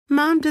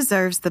Mom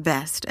deserves the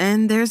best,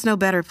 and there's no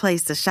better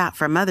place to shop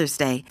for Mother's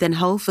Day than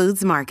Whole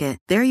Foods Market.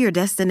 They're your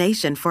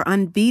destination for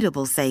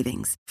unbeatable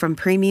savings, from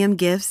premium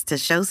gifts to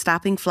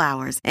show-stopping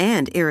flowers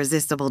and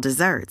irresistible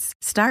desserts.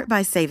 Start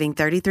by saving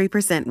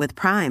 33% with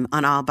Prime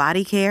on all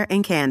body care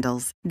and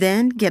candles.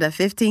 Then get a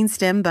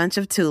 15-stem bunch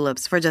of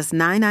tulips for just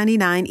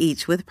 $9.99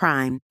 each with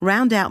Prime.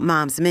 Round out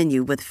Mom's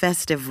menu with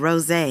festive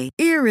rosé,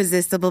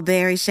 irresistible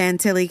berry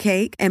chantilly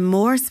cake, and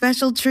more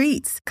special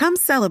treats. Come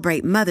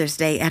celebrate Mother's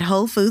Day at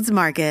Whole Foods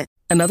Market.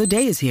 Another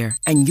day is here,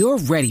 and you're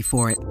ready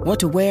for it. What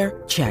to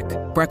wear? Check.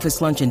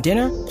 Breakfast, lunch, and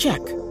dinner? Check.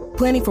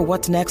 Planning for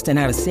what's next and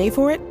how to save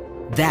for it?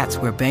 That's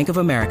where Bank of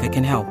America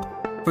can help.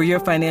 For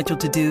your financial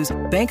to-dos,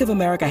 Bank of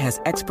America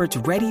has experts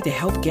ready to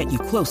help get you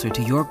closer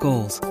to your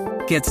goals.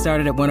 Get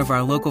started at one of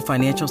our local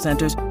financial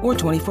centers or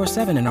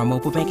 24/7 in our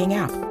mobile banking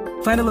app.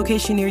 Find a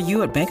location near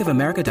you at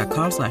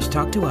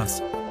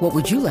bankofamerica.com/talktous. What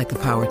would you like the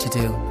power to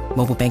do?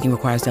 Mobile banking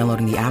requires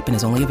downloading the app and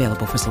is only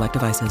available for select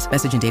devices.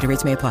 Message and data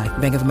rates may apply.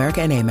 Bank of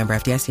America N.A., member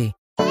FDIC.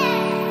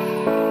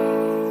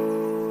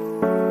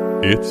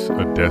 It's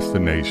a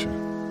destination.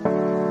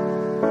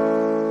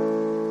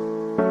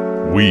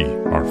 We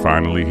are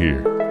finally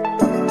here.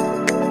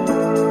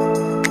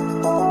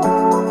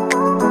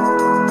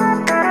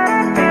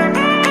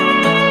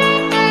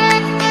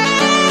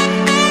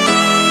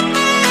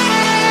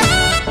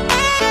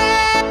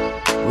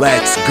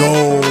 Let's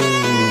go.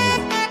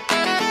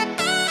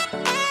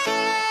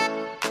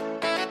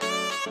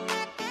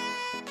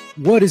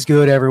 What is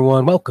good,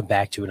 everyone? Welcome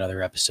back to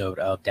another episode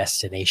of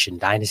Destination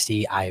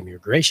Dynasty. I am your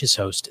gracious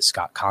host,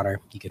 Scott Connor.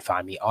 You can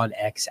find me on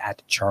X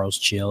at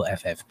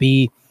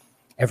CharlesChillFFB.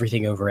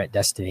 Everything over at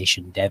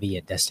Destination Devy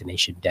at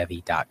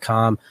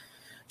destinationdevy.com.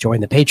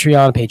 Join the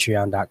Patreon,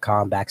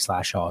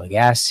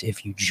 patreon.com/allgas.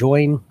 If you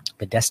join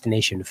the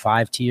Destination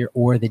 5 tier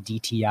or the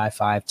DTI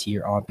 5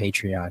 tier on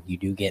Patreon, you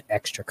do get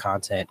extra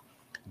content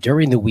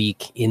during the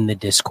week in the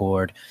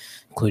Discord,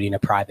 including a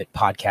private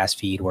podcast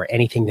feed where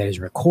anything that is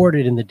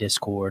recorded in the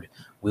Discord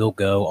will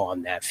go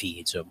on that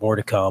feed. So more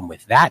to come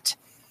with that.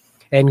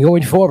 And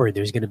going forward,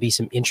 there's going to be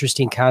some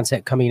interesting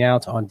content coming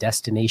out on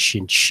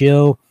Destination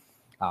Chill.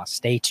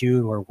 Stay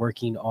tuned. We're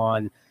working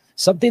on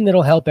something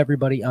that'll help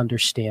everybody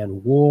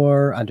understand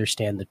war,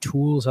 understand the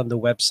tools on the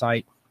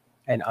website,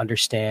 and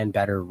understand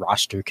better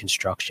roster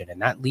construction.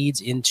 And that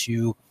leads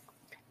into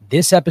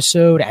this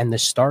episode and the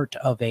start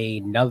of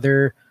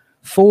another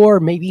 4,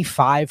 maybe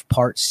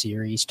 5-part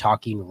series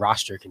talking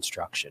roster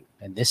construction.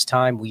 And this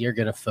time we are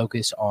going to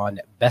focus on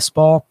best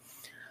ball.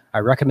 I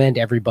recommend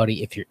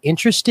everybody, if you're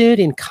interested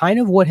in kind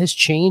of what has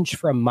changed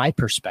from my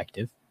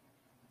perspective,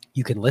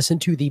 you can listen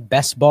to the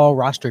best ball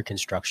roster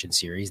construction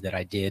series that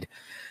I did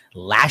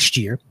last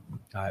year.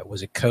 It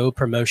was a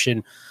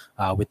co-promotion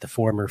with the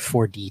former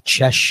 4D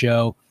Chess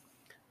Show.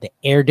 The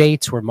air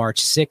dates were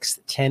March 6th,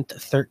 10th,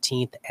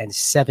 13th, and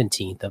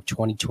 17th of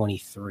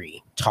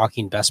 2023,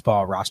 talking best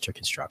ball roster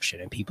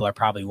construction. And people are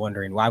probably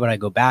wondering, why would I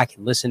go back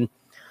and listen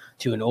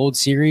to an old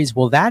series?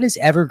 Well, that is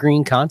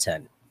evergreen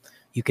content.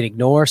 You can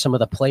ignore some of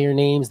the player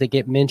names that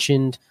get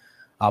mentioned,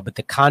 but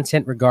the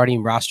content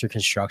regarding roster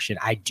construction,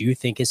 I do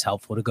think is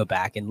helpful to go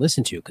back and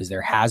listen to because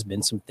there has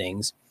been some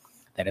things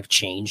that have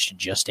changed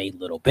just a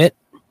little bit.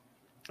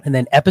 And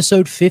then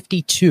episode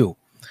 52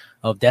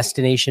 of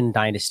Destination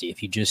Dynasty,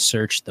 if you just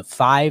search the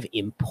 5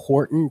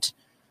 important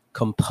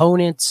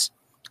components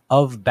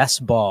of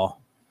best ball,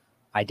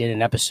 I did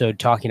an episode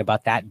talking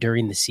about that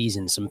during the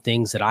season, some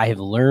things that I have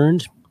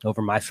learned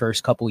over my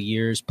first couple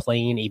years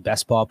playing a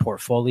best ball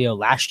portfolio.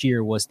 Last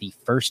year was the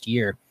first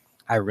year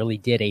I really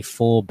did a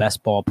full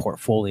best ball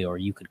portfolio, or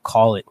you could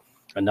call it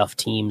enough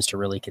teams to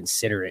really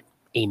consider it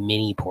a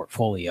mini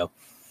portfolio.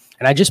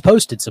 And I just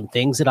posted some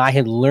things that I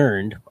had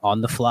learned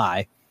on the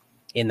fly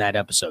in that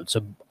episode.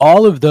 So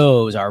all of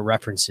those are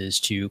references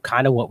to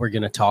kind of what we're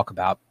going to talk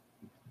about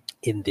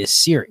in this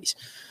series.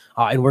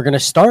 And we're going to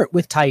start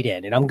with tight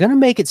end. And I'm going to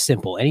make it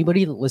simple.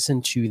 Anybody that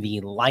listened to the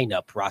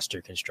lineup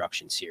roster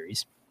construction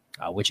series,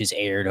 which is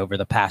aired over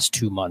the past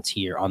 2 months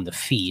here on the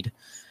feed,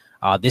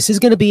 this is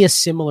going to be a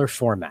similar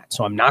format.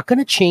 So I'm not going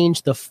to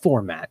change the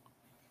format.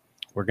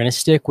 We're going to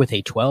stick with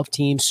a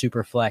 12-team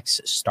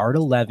Superflex start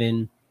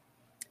 11,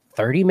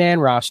 30-man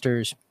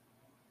rosters,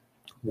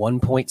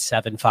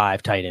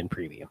 1.75 tight end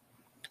preview.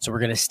 So we're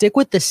going to stick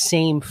with the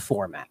same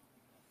format.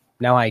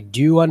 Now, I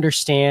do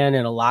understand,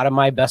 and a lot of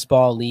my best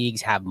ball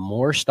leagues have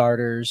more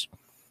starters,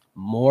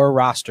 more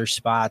roster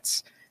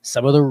spots.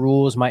 Some of the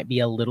rules might be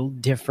a little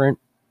different.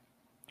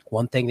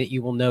 One thing that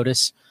you will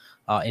notice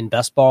in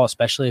best ball,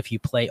 especially if you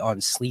play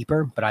on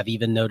Sleeper, but I've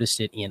even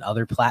noticed it in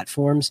other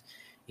platforms,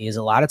 is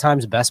a lot of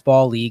times best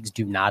ball leagues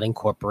do not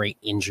incorporate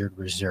injured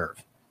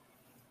reserve.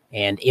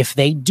 And if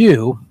they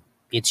do,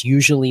 it's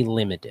usually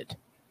limited.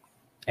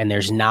 And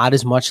there's not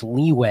as much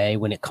leeway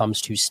when it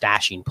comes to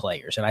stashing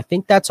players. And I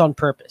think that's on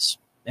purpose.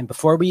 And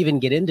before we even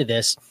get into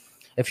this,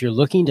 if you're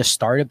looking to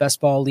start a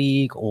best ball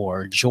league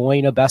or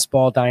join a best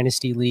ball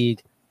dynasty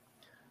league,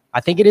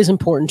 I think it is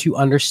important to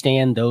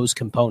understand those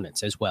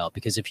components as well.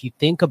 Because if you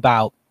think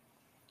about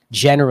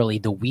generally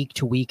the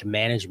week-to-week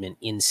management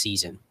in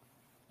season,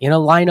 in a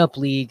lineup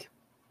league,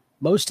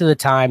 most of the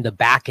time, the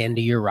back end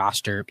of your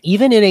roster,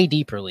 even in a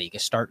deeper league, a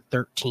start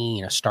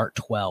 13, a start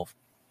 12,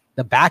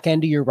 the back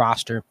end of your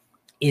roster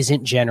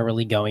isn't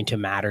generally going to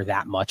matter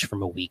that much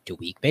from a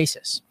week-to-week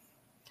basis.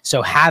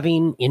 So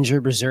having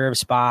injured reserve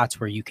spots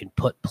where you can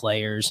put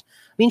players,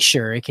 I mean,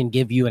 sure, it can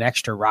give you an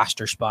extra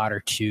roster spot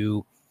or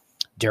two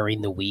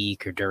during the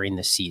week or during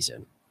the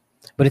season,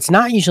 but it's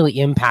not usually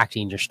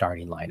impacting your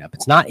starting lineup.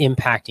 It's not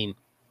impacting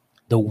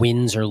the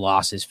wins or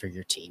losses for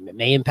your team. It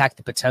may impact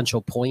the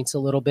potential points a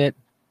little bit,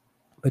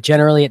 but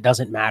generally it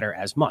doesn't matter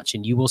as much.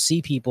 And you will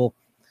see people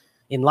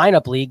in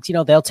lineup leagues,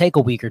 they'll take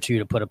a week or two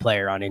to put a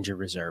player on injured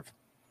reserve.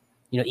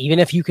 Even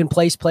if you can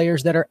place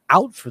players that are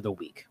out for the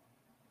week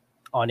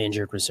on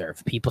injured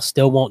reserve, people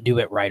still won't do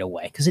it right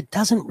away because it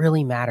doesn't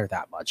really matter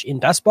that much. In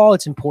best ball,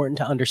 it's important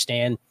to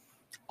understand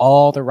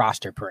all the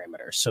roster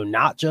parameters. So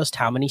not just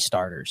how many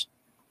starters,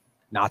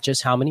 not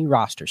just how many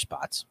roster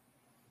spots,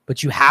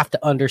 but you have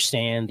to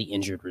understand the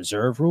injured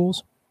reserve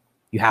rules.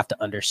 You have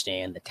to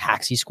understand the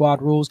taxi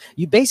squad rules.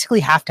 You basically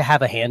have to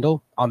have a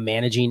handle on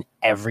managing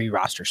every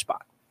roster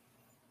spot.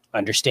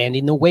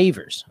 Understanding the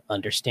waivers,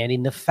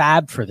 understanding the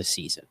fab for the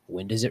season.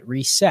 When does it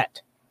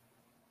reset?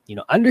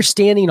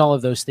 Understanding all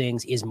of those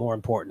things is more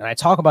important. And I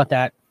talk about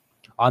that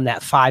on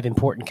that 5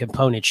 important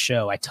components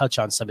show. I touch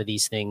on some of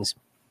these things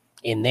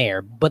in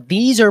there, but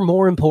these are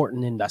more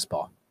important in best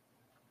ball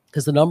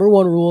because the number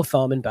one rule of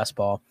thumb in best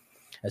ball,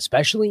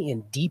 especially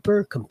in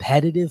deeper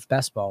competitive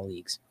best ball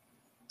leagues,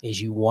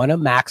 is you want to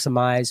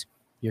maximize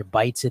your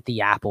bites at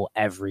the apple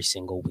every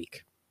single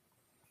week.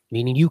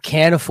 Meaning you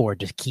can't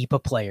afford to keep a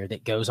player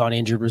that goes on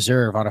injured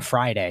reserve on a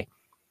Friday.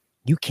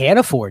 You can't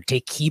afford to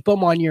keep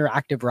them on your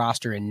active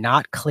roster and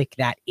not click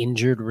that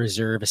injured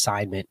reserve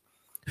assignment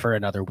for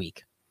another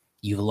week.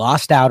 You've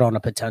lost out on a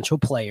potential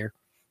player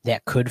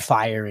that could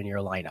fire in your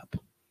lineup.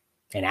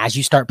 And as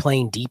you start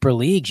playing deeper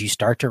leagues, you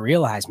start to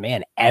realize,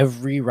 man,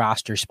 every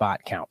roster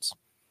spot counts.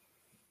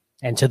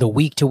 And to the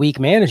week-to-week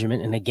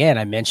management, and again,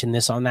 I mentioned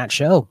this on that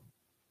show,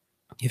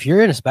 if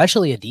you're in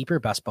especially a deeper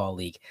best ball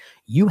league,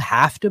 you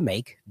have to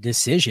make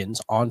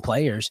decisions on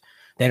players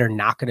that are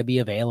not going to be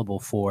available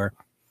for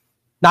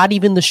not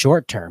even the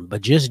short term,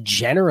 but just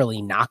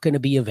generally not going to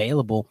be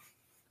available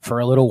for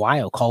a little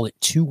while. Call it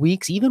 2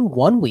 weeks, even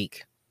 1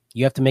 week.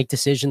 You have to make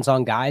decisions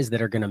on guys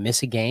that are going to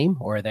miss a game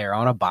or they're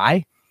on a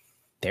bye.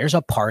 There's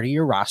a part of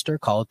your roster,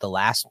 call it the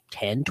last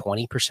 10,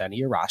 20% of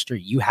your roster.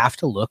 You have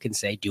to look and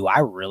say, do I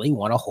really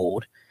want to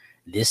hold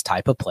this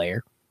type of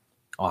player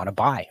on a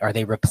bye? Are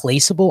they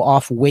replaceable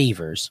off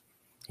waivers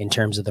in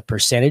terms of the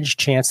percentage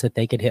chance that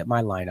they could hit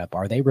my lineup?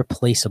 Are they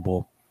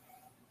replaceable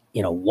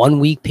in a 1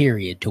 week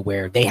period to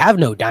where they have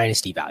no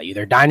dynasty value?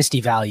 Their dynasty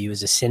value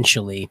is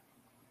essentially,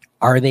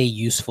 are they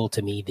useful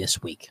to me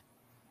this week?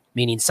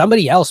 Meaning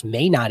somebody else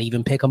may not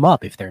even pick them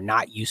up if they're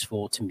not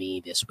useful to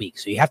me this week.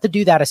 So you have to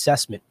do that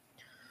assessment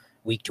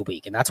week to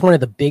week. And that's one of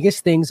the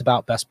biggest things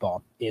about best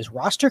ball is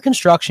roster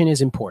construction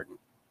is important.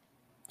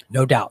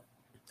 No doubt.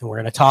 And we're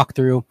going to talk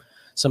through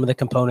some of the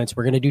components.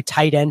 We're going to do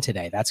tight end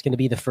today. That's going to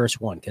be the first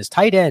one because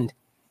tight end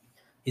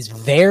is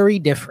very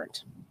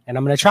different. And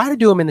I'm going to try to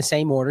do them in the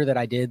same order that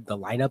I did the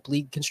lineup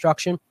league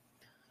construction.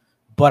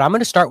 But I'm going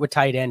to start with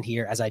tight end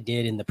here as I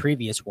did in the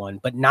previous one,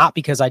 but not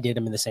because I did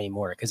them in the same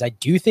order, because I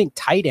do think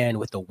tight end,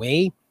 with the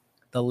way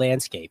the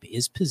landscape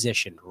is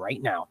positioned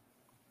right now,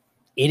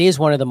 it is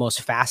one of the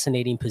most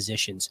fascinating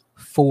positions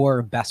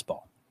for best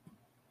ball.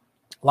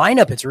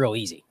 Lineup, it's real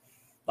easy.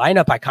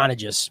 Lineup, I kind of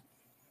just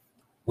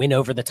went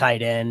over the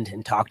tight end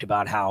and talked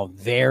about how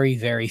very,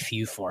 very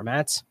few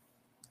formats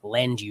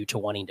lend you to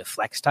wanting to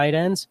flex tight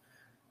ends.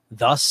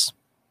 Thus,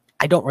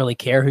 I don't really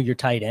care who your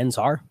tight ends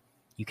are.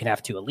 You can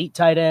have 2 elite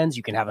tight ends.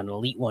 You can have an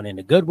elite one and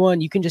a good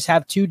one. You can just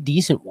have 2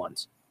 decent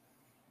ones.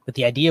 But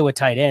the idea with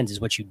tight ends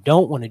is what you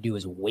don't want to do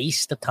is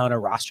waste a ton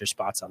of roster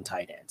spots on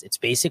tight ends. It's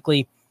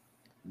basically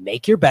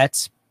make your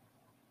bets,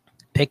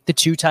 pick the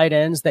 2 tight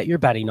ends that you're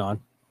betting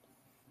on,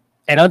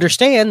 and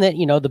understand that,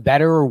 the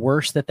better or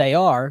worse that they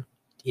are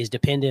is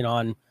dependent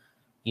on,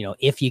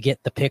 if you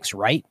get the picks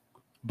right.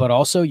 But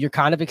also you're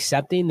kind of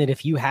accepting that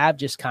if you have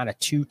just kind of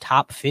 2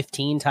 top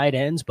 15 tight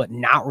ends, but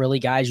not really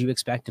guys you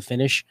expect to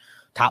finish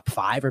top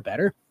 5 or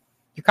better,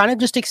 you're kind of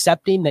just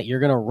accepting that you're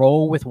going to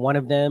roll with one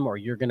of them or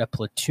you're going to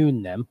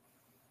platoon them.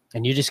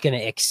 And you're just going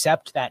to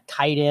accept that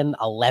tight end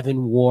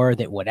 11 war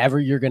that whatever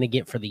you're going to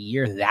get for the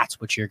year,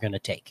 that's what you're going to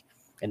take.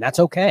 And that's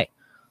okay.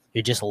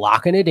 You're just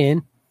locking it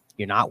in.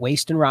 You're not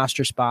wasting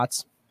roster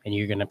spots, and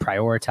you're going to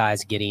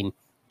prioritize getting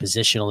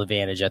positional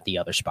advantage at the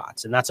other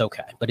spots. And that's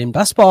okay. But in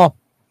best ball,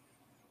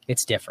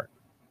 it's different.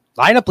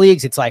 Lineup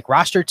leagues, it's like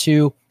roster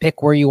 2,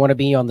 pick where you want to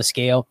be on the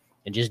scale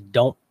and just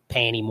don't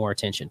pay any more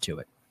attention to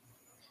it.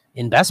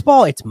 In best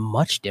ball, it's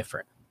much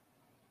different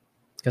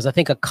because I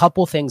think a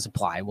couple things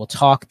apply. We'll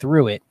talk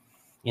through it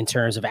in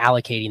terms of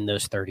allocating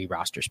those 30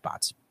 roster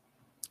spots.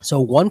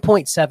 So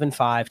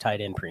 1.75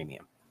 tight end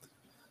premium.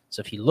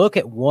 So if you look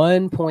at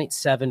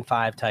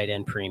 1.75 tight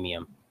end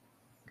premium,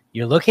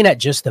 you're looking at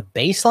just the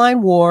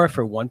baseline war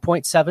for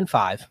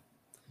 1.75,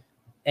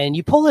 and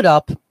you pull it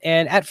up,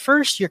 and at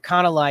first you're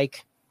kind of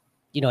like,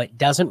 it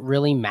doesn't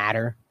really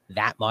matter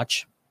that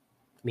much.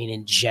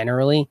 Meaning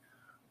generally,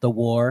 the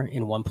WAR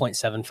in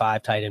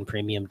 1.75 tight end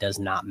premium does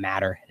not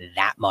matter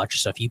that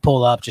much. So if you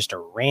pull up just a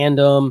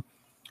random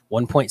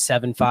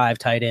 1.75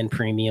 tight end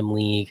premium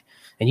league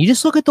and you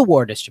just look at the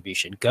WAR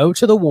distribution, go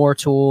to the WAR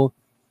tool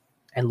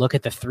and look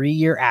at the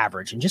 3-year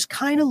average and just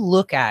kind of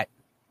look at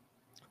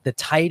the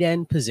tight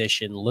end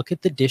position, look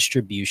at the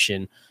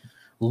distribution,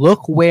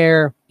 look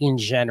where in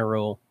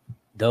general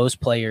those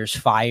players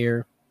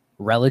fire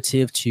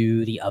relative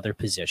to the other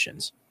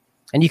positions.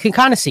 And you can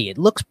kind of see it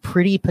looks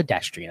pretty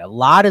pedestrian. A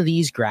lot of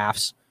these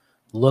graphs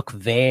look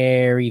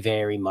very,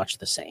 very much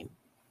the same,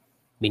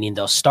 meaning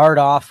they'll start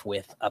off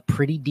with a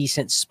pretty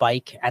decent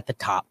spike at the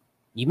top.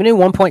 Even in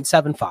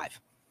 1.75,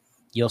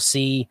 you'll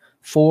see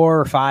 4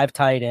 or 5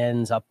 tight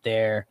ends up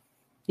there,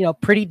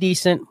 pretty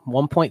decent,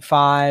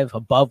 1.5,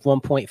 above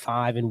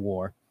 1.5 in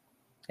WAR.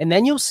 And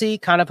then you'll see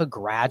kind of a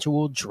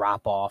gradual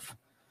drop off,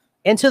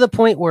 and to the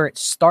point where it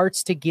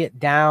starts to get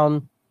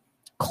down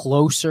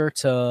closer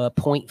to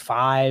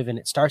 0.5 and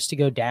it starts to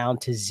go down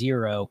to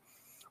 0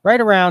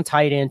 right around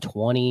tight end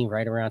 20,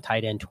 right around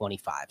tight end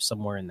 25,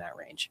 somewhere in that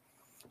range.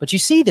 But you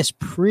see this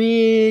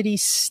pretty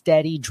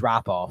steady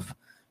drop off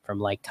from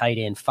like tight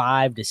end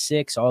 5 to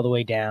 6 all the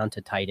way down to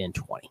tight end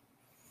 20.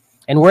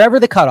 And wherever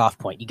the cutoff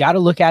point, you got to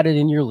look at it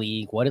in your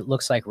league, what it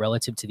looks like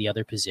relative to the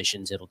other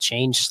positions. It'll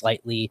change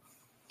slightly.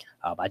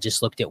 I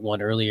just looked at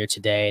one earlier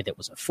today that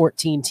was a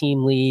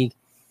 14-team league.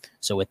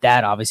 So with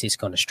that, obviously, it's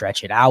going to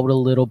stretch it out a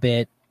little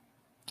bit.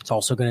 It's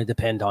also going to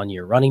depend on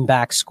your running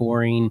back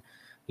scoring,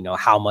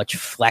 how much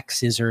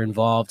flexes are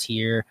involved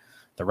here.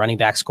 The running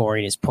back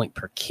scoring is point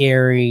per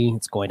carry.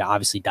 It's going to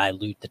obviously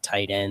dilute the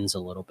tight ends a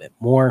little bit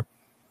more.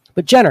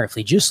 But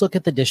generally, just look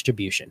at the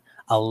distribution.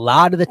 A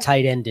lot of the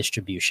tight end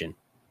distribution,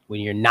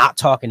 when you're not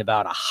talking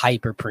about a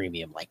hyper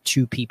premium like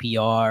 2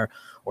 PPR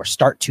or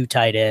start 2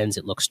 tight ends,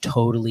 it looks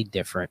totally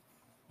different.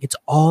 It's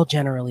all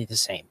generally the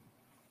same.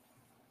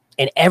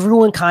 And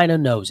everyone kind of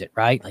knows it,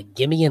 right? Like,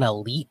 give me an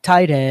elite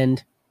tight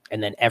end,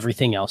 and then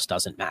everything else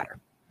doesn't matter.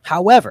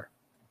 However,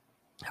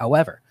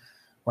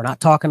 we're not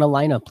talking a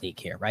lineup league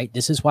here, right?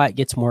 This is why it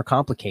gets more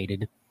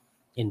complicated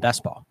in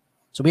best ball.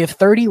 So we have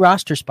 30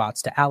 roster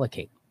spots to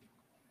allocate.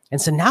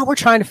 And so now we're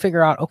trying to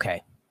figure out,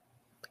 okay,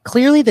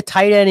 clearly the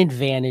tight end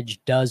advantage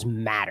does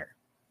matter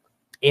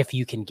if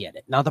you can get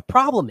it. Now, the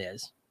problem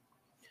is,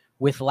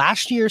 with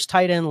last year's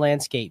tight end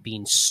landscape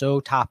being so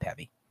top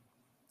heavy,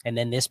 and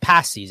then this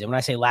past season, when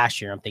I say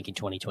last year, I'm thinking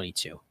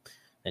 2022,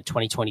 and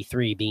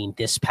 2023 being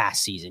this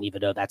past season,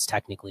 even though that's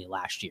technically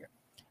last year.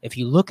 If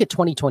you look at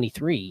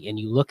 2023 and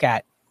you look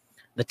at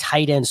the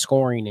tight end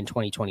scoring in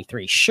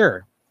 2023,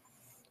 sure,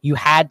 you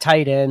had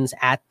tight ends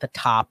at the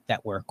top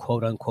that were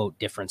quote unquote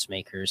difference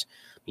makers.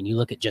 I mean, you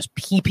look at just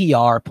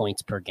PPR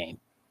points per game.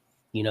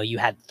 You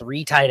had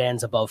 3 tight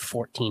ends above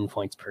 14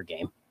 points per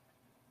game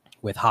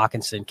with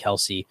Hawkinson,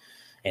 Kelsey,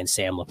 and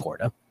Sam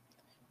Laporta.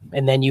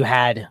 And then you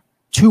had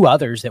 2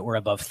 others that were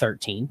above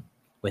 13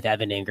 with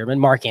Evan Ingram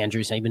and Mark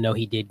Andrews, even though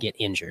he did get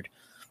injured.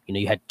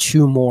 You had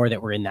 2 more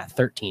that were in that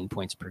 13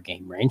 points per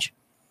game range.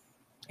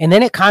 And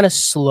then it kind of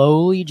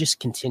slowly just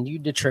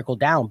continued to trickle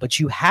down. But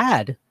you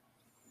had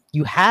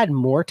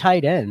more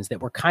tight ends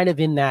that were kind of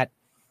in that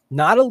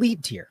not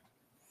elite tier.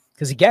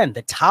 Because again,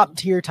 the top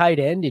tier tight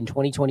end in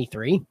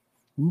 2023,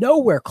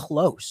 nowhere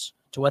close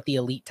to what the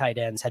elite tight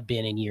ends had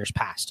been in years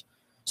past.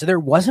 So there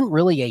wasn't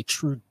really a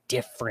true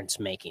difference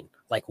making,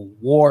 like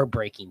war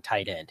breaking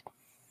tight end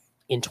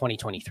in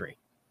 2023.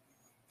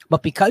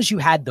 But because you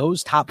had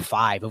those top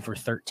 5 over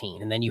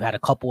 13, and then you had a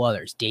couple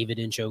others, David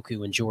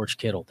Njoku and George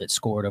Kittle, that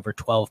scored over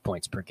 12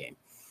 points per game.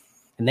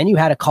 And then you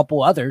had a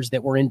couple others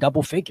that were in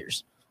double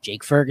figures,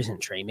 Jake Ferguson,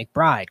 Trey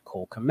McBride,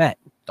 Cole Kmet,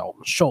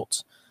 Dalton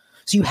Schultz.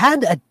 So you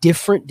had a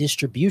different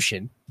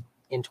distribution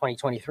in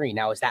 2023.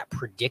 Now, is that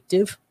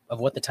predictive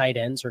of what the tight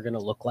ends are going to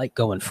look like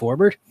going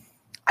forward?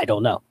 I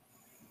don't know.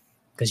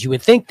 Because you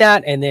would think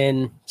that, and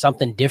then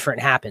something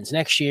different happens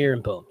next year,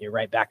 and boom, you're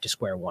right back to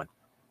square one.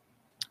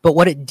 But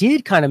what it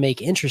did kind of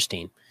make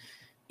interesting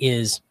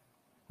is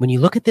when you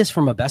look at this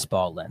from a best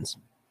ball lens,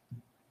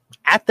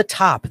 at the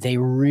top, they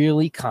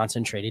really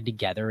concentrated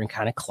together and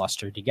kind of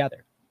clustered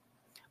together.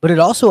 But it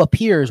also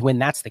appears when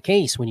that's the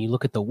case, when you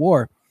look at the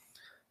WAR,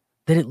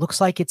 that it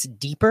looks like it's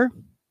deeper,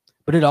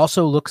 but it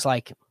also looks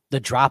like the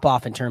drop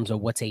off in terms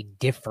of what's a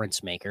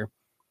difference maker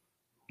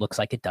looks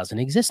like it doesn't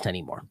exist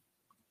anymore.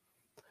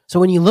 So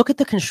when you look at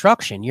the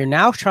construction, you're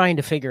now trying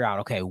to figure out,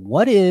 okay,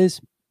 what is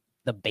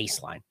the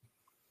baseline?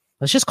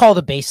 Let's just call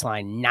the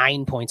baseline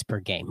 9 points per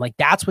game. Like,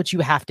 that's what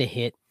you have to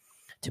hit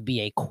to be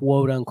a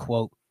quote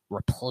unquote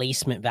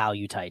replacement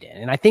value tight end.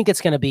 And I think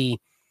it's going to be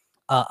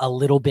a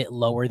little bit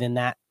lower than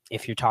that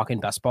if you're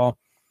talking best ball,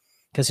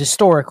 because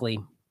historically,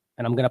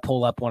 and I'm going to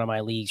pull up one of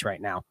my leagues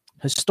right now.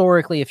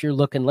 Historically, if you're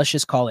looking, let's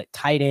just call it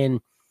tight end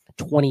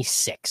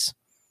 26.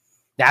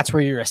 That's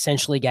where you're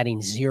essentially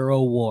getting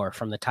 0 WAR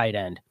from the tight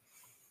end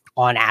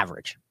on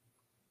average.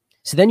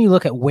 So then you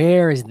look at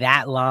where is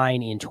that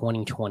line in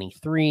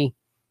 2023.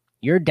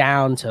 You're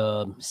down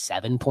to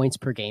 7 points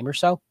per game or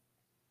so.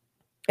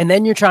 And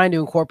then you're trying to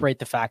incorporate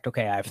the fact,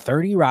 okay, I have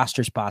 30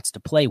 roster spots to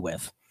play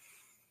with.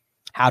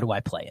 How do I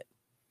play it?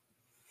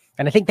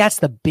 And I think that's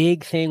the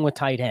big thing with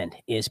tight end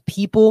is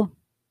people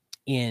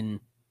in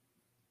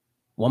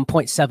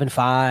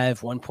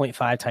 1.75,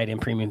 1.5 tight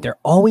end premium, they're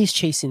always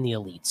chasing the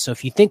elites. So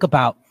if you think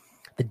about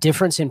the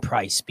difference in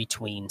price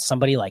between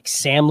somebody like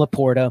Sam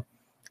Laporta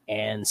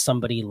and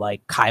somebody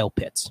like Kyle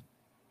Pitts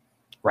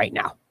right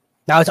now.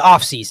 Now it's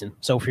off season.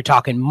 So if you're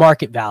talking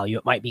market value,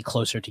 it might be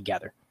closer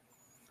together.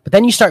 But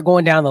then you start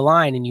going down the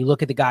line and you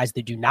look at the guys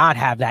that do not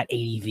have that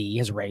ADV,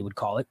 as Ray would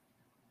call it.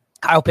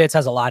 Kyle Pitts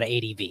has a lot of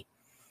ADV.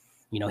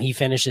 You know, he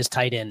finishes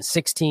tight end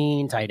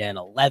 16, tight end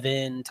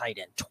 11, tight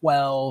end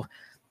 12.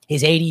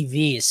 His ADV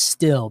is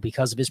still,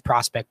 because of his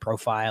prospect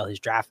profile, his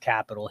draft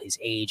capital, his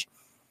age,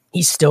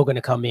 he's still going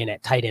to come in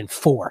at tight end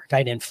 4,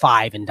 tight end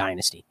 5 in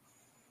Dynasty.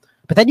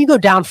 But then you go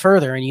down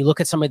further and you look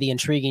at some of the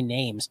intriguing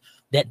names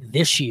that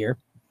this year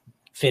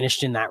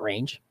finished in that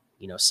range.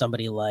 You know,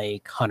 somebody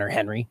like Hunter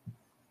Henry,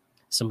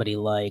 somebody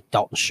like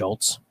Dalton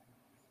Schultz.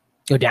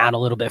 Go down a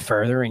little bit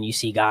further and you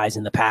see guys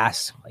in the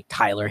past like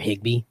Tyler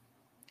Higbee,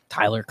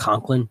 Tyler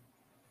Conklin.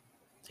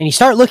 And you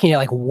start looking at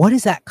like, what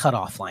is that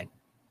cutoff line?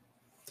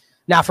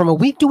 Now, from a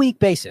week-to-week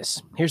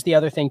basis, here's the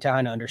other thing to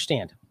kind of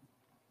understand.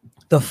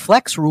 The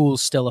flex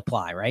rules still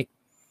apply, right?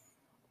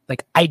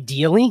 Like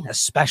ideally,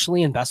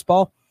 especially in best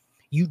ball,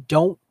 you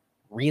don't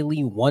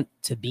really want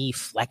to be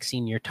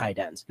flexing your tight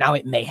ends. Now,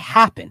 it may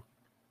happen,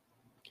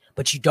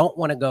 but you don't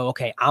want to go,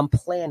 okay, I'm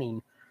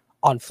planning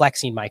on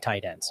flexing my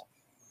tight ends.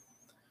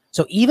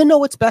 So even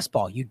though it's best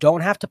ball, you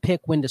don't have to pick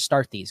when to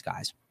start these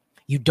guys.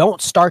 You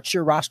don't start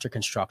your roster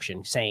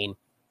construction saying,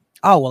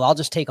 oh, well, I'll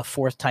just take a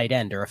 4th tight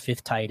end or a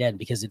 5th tight end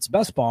because it's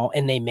best ball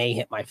and they may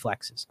hit my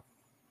flexes.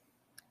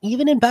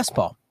 Even in best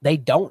ball, they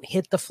don't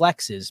hit the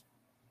flexes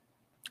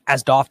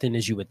as often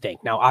as you would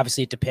think. Now,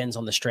 obviously, it depends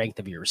on the strength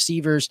of your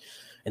receivers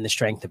and the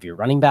strength of your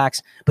running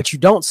backs, but you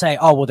don't say,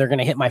 oh, well, they're going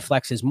to hit my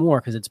flexes more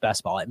because it's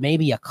best ball. It may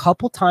be a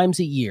couple times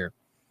a year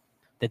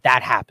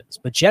that happens,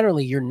 but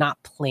generally you're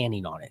not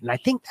planning on it. And I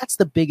think that's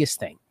the biggest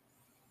thing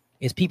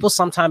is people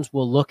sometimes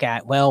will look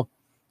at, well,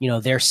 you know,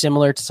 they're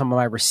similar to some of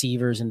my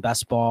receivers in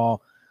best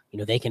ball. You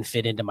know, they can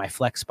fit into my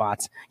flex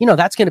spots. You know,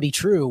 that's going to be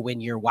true when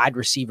you're wide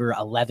receiver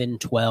 11,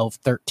 12,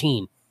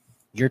 13.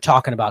 You're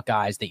talking about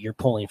guys that you're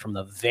pulling from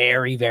the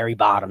very, very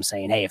bottom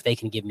saying, hey, if they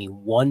can give me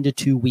 1 to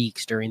 2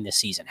 weeks during this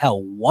season,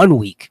 hell, 1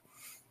 week,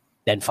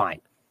 then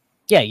fine.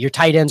 Yeah, your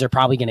tight ends are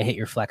probably going to hit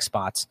your flex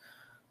spots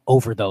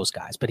over those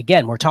guys. But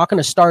again, we're talking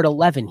to start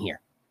 11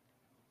 here.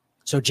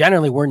 So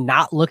generally, we're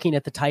not looking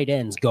at the tight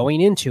ends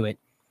going into it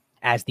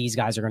as these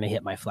guys are going to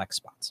hit my flex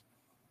spots.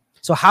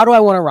 So how do I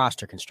want to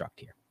roster construct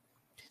here?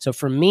 So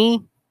for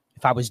me,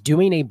 if I was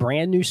doing a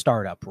brand new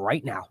startup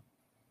right now,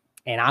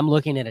 and I'm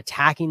looking at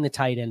attacking the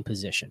tight end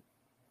position,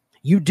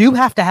 you do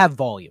have to have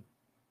volume.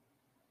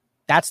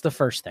 That's the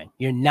first thing.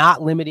 You're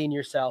not limiting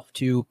yourself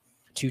to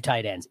 2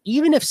 tight ends.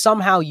 Even if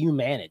somehow you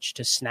manage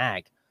to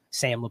snag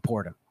Sam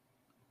Laporta,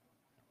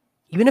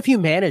 even if you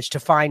manage to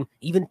find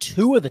even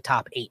 2 of the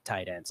top 8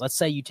 tight ends, let's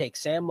say you take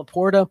Sam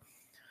Laporta,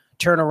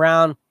 turn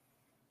around,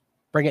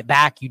 bring it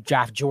back, you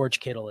draft George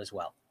Kittle as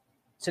well.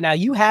 So now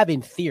you have,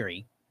 in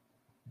theory,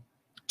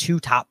 2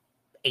 top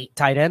 8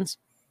 tight ends,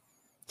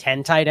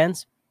 10 tight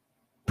ends,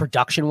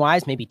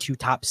 production-wise, maybe 2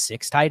 top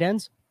 6 tight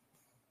ends.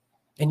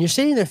 And you're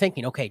sitting there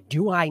thinking, okay,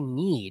 do I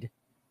need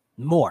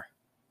more?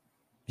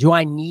 Do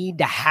I need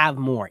to have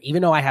more?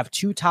 Even though I have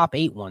 2 top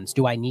 8 ones,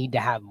 do I need to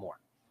have more?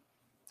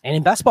 And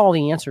in best ball,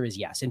 the answer is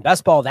yes. In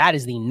best ball, that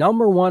is the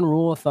number 1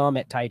 rule of thumb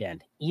at tight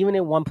end, even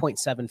in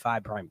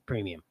 1.75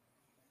 premium.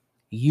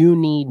 You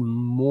need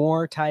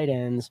more tight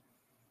ends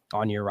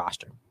on your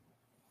roster.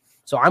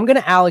 So I'm going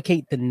to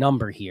allocate the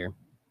number here.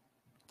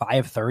 If I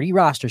have 30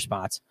 roster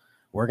spots,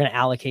 we're going to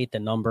allocate the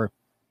number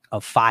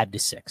of 5 to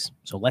 6.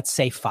 So let's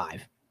say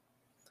 5.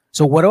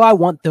 So what do I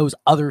want those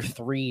other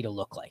 3 to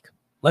look like?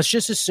 Let's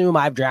just assume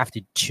I've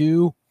drafted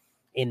 2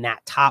 in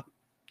that top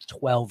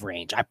 12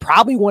 range. I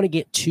probably want to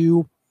get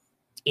 2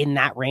 in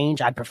that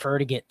range. I'd prefer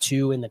to get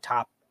 2 in the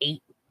top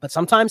 8, but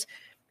sometimes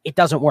it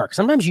doesn't work.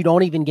 Sometimes you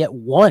don't even get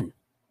 1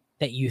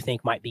 that you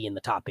think might be in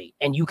the top 8,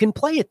 and you can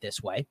play it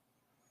this way.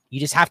 You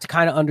just have to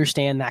kind of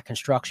understand that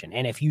construction.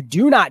 And if you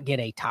do not get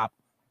a top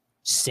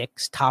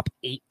 6, top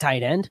 8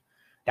 tight end,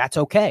 that's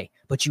okay.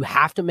 But you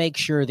have to make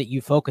sure that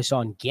you focus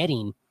on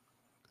getting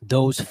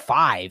those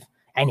 5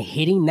 and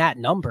hitting that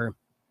number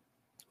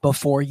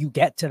before you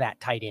get to that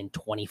tight end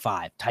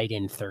 25, tight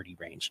end 30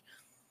 range.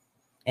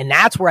 And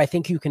that's where I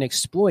think you can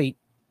exploit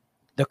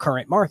the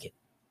current market.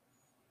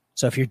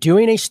 So if you're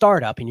doing a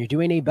startup and you're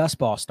doing a best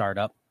ball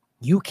startup,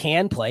 you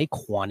can play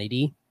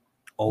quantity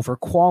over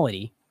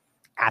quality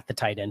at the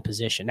tight end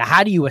position. Now,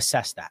 how do you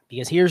assess that?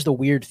 Because here's the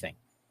weird thing.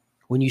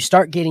 When you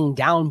start getting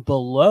down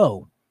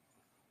below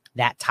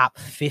that top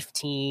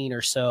 15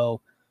 or so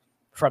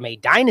from a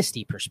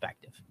dynasty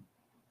perspective,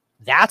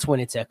 that's when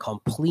it's a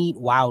complete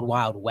wild,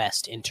 wild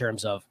west in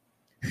terms of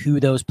who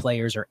those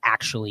players are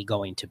actually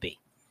going to be.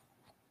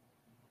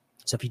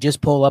 So if you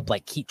just pull up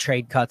like Keep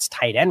Trade Cuts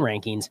tight end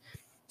rankings,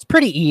 It's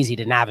pretty easy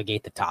to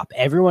navigate the top.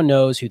 Everyone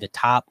knows who the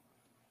top,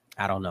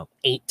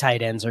 8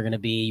 tight ends are going to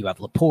be. You have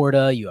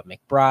Laporta, you have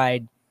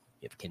McBride,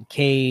 you have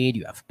Kincaid,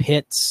 you have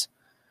Pitts,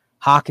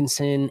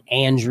 Hawkinson,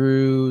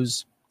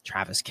 Andrews,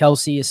 Travis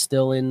Kelce is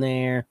still in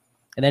there.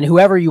 And then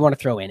whoever you want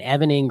to throw in,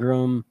 Evan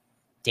Ingram,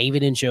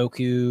 David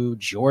Njoku,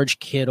 George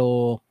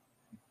Kittle.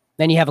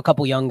 Then you have a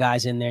couple young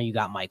guys in there. You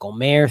got Michael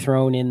Mayer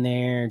thrown in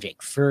there.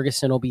 Jake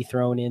Ferguson will be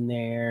thrown in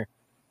there.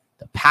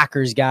 The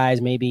Packers guys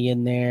may be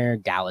in there.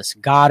 Dallas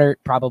Goedert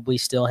probably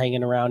still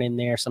hanging around in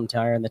there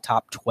sometime in the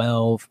top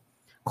 12.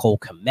 Cole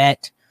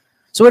Kmet.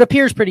 So it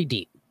appears pretty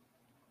deep.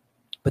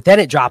 But then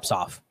it drops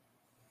off.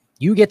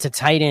 You get to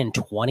tight end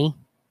 20,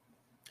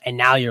 and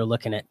now you're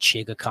looking at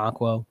Chig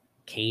Okonkwo,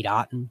 Cade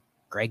Otton,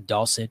 Greg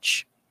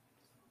Dulcich,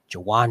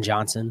 Jawan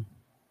Johnson,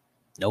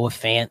 Noah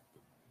Fant,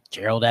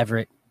 Gerald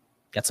Everett.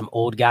 Got some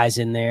old guys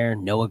in there.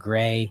 Noah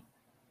Gray.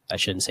 I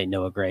shouldn't say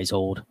Noah Gray's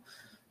old.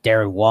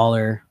 Darren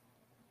Waller,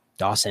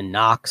 Dawson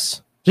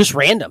Knox. Just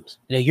randoms.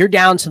 You're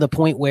down to the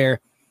point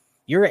where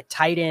you're at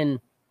tight end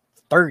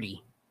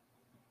 30.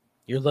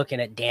 You're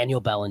looking at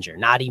Daniel Bellinger,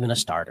 not even a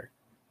starter.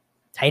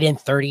 Tight end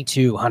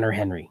 32, Hunter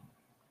Henry.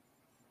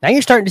 Now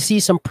you're starting to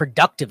see some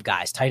productive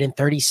guys. Tight end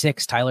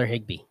 36, Tyler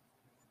Higbee.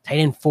 Tight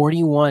end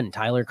 41,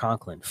 Tyler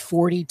Conklin.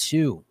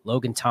 42,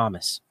 Logan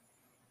Thomas.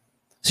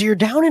 So you're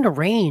down in a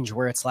range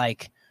where it's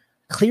like,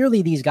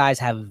 clearly these guys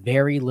have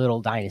very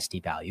little dynasty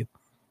value,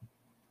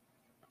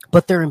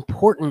 but they're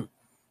important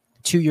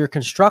to your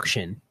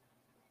construction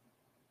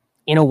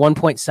in a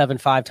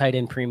 1.75 tight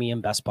end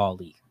premium best ball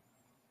league.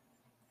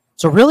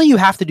 So really you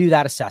have to do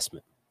that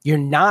assessment. You're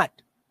not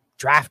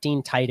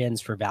drafting tight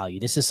ends for value.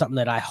 This is something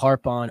that I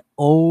harp on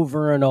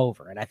over and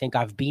over, and I think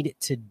I've beat it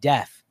to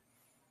death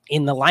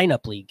in the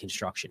lineup league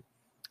construction.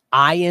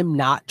 I am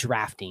not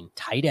drafting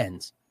tight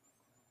ends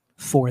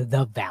for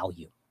the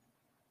value.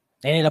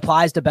 And it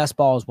applies to best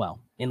ball as well.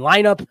 In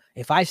lineup,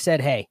 if I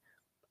said, hey,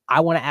 I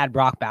want to add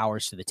Brock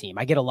Bowers to the team,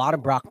 I get a lot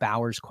of Brock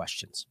Bowers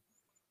questions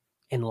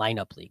in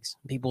lineup leagues.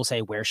 People will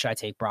say, where should I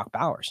take Brock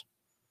Bowers?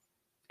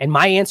 And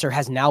my answer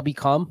has now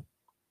become,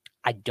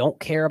 I don't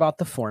care about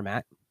the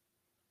format.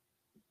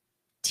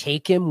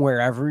 Take him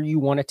wherever you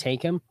want to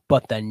take him.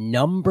 But the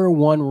number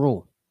one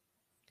rule,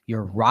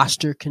 your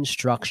roster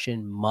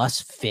construction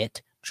must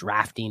fit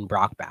drafting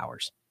Brock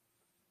Bowers.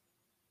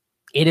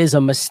 It is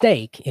a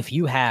mistake if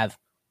you have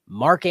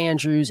Mark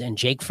Andrews and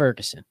Jake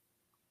Ferguson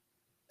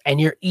and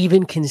you're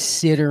even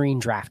considering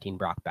drafting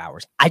Brock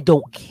Bowers. I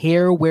don't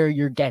care where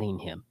you're getting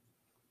him.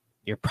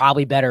 You're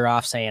probably better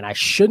off saying, I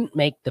shouldn't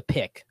make the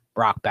pick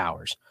Brock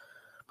Bowers.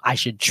 I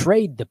should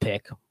trade the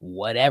pick,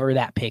 whatever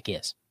that pick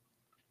is.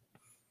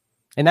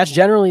 And that's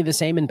generally the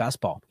same in best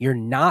ball. You're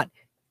not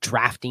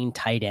drafting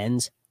tight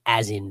ends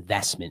as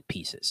investment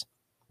pieces.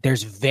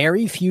 There's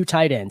very few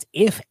tight ends,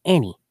 if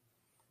any,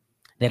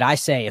 that I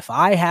say, if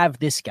I have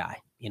this guy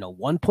in a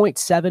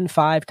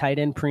 1.75 tight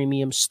end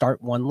premium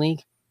start one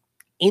league,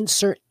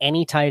 insert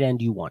any tight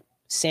end you want.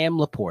 Sam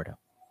Laporta,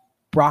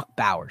 Brock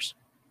Bowers.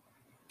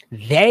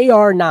 They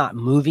are not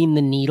moving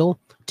the needle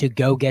to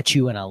go get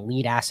you an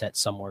elite asset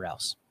somewhere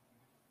else.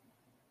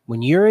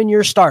 When you're in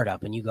your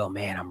startup and you go,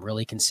 man, I'm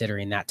really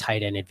considering that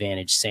tight end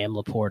advantage, Sam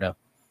Laporta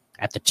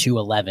at the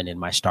 211 in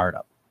my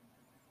startup.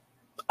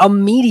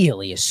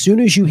 Immediately, as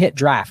soon as you hit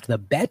draft, the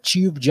bet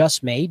you've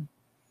just made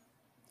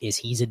is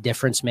he's a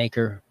difference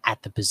maker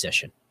at the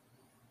position.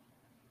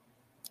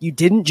 You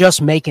didn't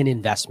just make an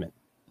investment.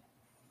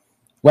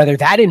 Whether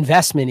that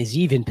investment is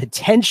even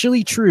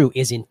potentially true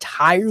is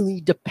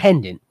entirely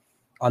dependent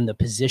on the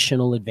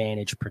positional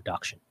advantage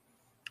production.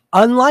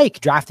 Unlike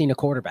drafting a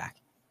quarterback,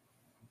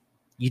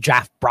 you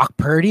draft Brock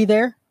Purdy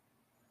there,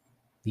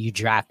 you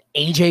draft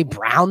A.J.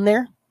 Brown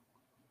there,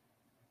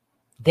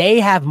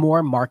 they have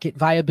more market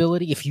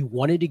viability if you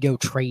wanted to go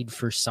trade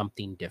for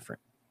something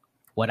different.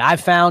 What I've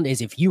found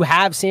is if you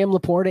have Sam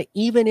Laporta,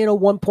 even in a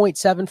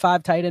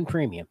 1.75 tight end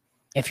premium,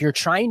 if you're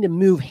trying to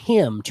move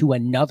him to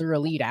another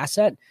elite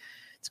asset,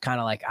 it's kind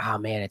of like,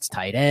 man, it's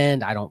tight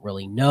end. I don't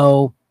really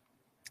know.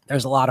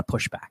 There's a lot of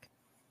pushback.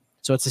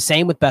 So it's the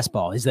same with best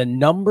ball. Is the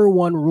number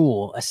one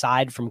rule,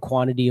 aside from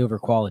quantity over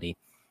quality,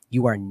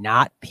 you are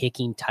not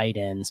picking tight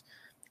ends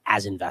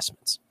as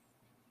investments.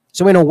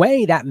 So in a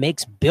way, that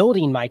makes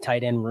building my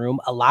tight end room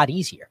a lot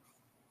easier.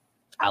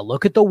 I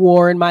look at the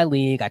WAR in my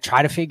league. I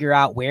try to figure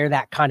out where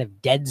that kind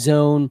of dead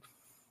zone,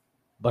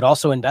 but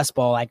also in best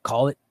ball, I'd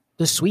call it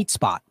the sweet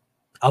spot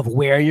of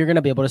where you're going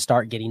to be able to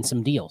start getting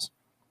some deals.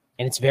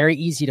 And it's very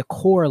easy to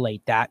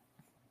correlate that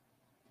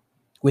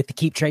with the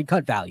keep, trade,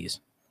 cut values.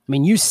 I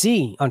mean, you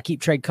see on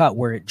keep, trade, cut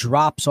where it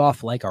drops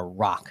off like a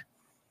rock.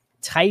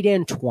 Tight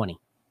end 20.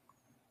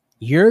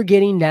 You're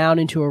getting down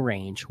into a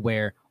range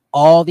where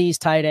all these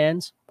tight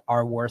ends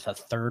are worth a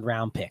third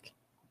round pick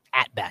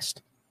at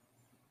best.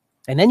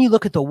 And then you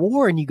look at the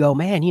WAR and you go,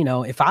 man,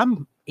 if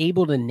I'm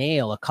able to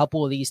nail a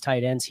couple of these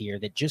tight ends here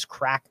that just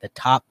crack the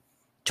top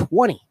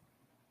 20,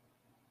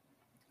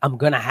 I'm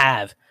going to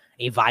have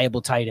a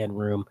viable tight end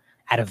room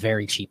at a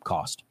very cheap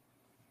cost.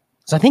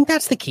 So I think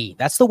that's the key.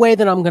 That's the way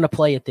that I'm going to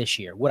play it this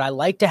year. Would I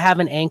like to have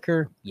an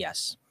anchor?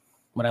 Yes.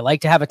 Would I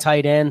like to have a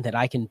tight end that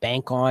I can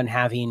bank on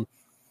having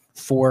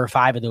 4 or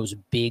 5 of those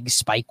big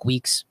spike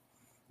weeks,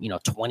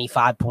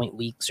 25-point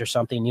weeks or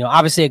something?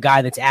 Obviously a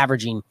guy that's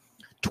averaging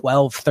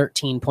 12,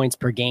 13 points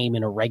per game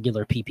in a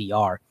regular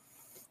PPR.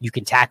 You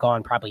can tack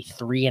on probably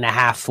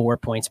 3.5, 4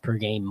 points per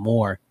game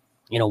more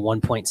in a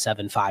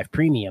 1.75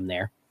 premium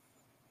there.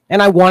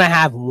 And I want to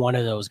have one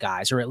of those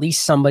guys, or at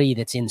least somebody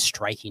that's in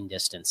striking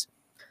distance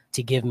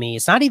to give me,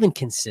 it's not even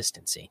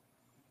consistency,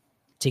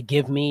 to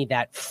give me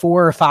that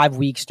 4 or 5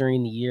 weeks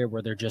during the year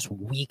where they're just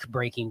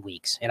week-breaking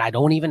weeks. And I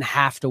don't even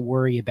have to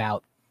worry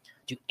about,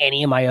 do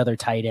any of my other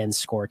tight ends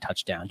score a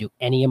touchdown? Do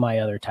any of my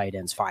other tight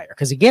ends fire?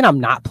 Because, again, I'm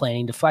not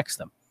planning to flex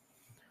them.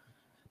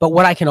 But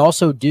what I can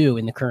also do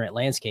in the current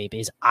landscape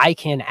is I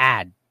can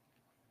add,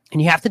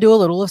 and you have to do a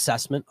little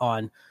assessment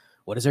on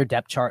what does their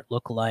depth chart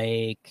look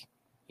like?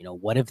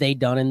 What have they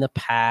done in the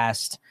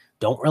past?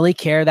 Don't really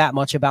care that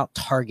much about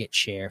target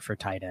share for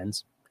tight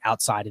ends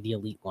outside of the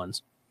elite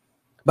ones.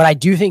 But I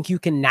do think you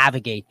can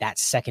navigate that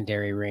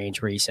secondary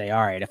range where you say,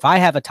 all right, if I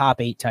have a top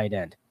 8 tight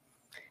end,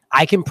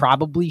 I can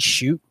probably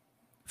shoot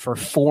for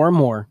 4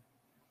 more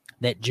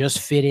that just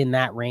fit in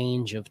that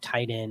range of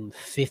tight end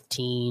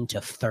 15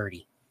 to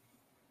 30.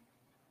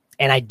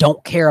 And I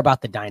don't care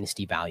about the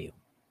dynasty value.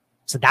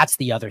 So that's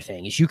the other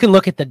thing, is you can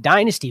look at the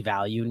dynasty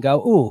value and go,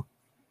 ooh,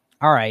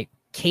 all right,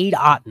 Cade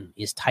Otton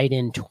is tight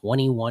end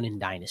 21 in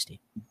dynasty.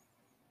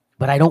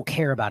 But I don't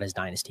care about his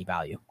dynasty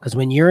value, because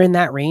when you're in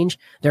that range,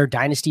 their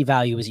dynasty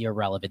value is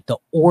irrelevant. The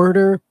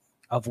order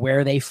of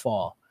where they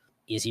fall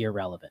is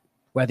irrelevant.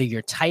 Whether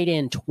you're tight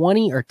end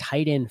 20 or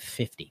tight end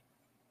 50,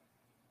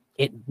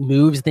 it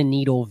moves the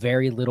needle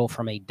very little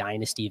from a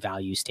dynasty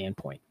value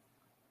standpoint.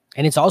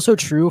 And it's also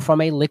true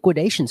from a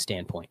liquidation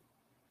standpoint.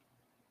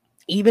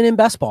 Even in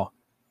best ball,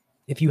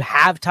 if you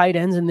have tight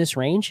ends in this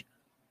range,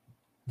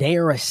 they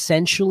are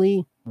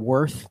essentially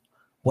worth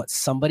what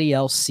somebody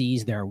else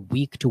sees their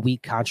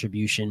week-to-week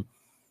contribution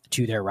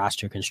to their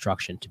roster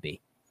construction to be.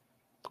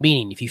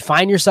 Meaning, if you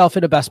find yourself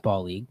in a best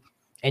ball league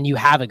and you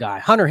have a guy,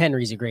 Hunter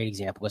Henry is a great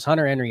example, because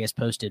Hunter Henry has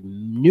posted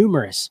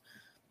numerous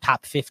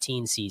top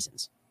 15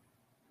 seasons.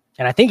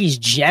 And I think he's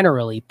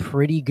generally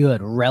pretty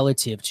good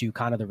relative to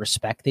kind of the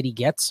respect that he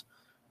gets.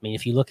 I mean,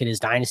 if you look at his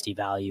dynasty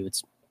value,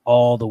 it's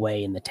all the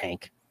way in the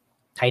tank.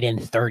 Tight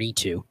end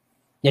 32.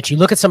 Yet you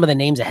look at some of the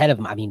names ahead of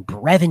him. I mean,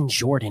 Brevin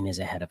Jordan is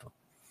ahead of him.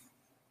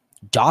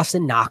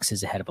 Dawson Knox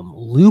is ahead of him.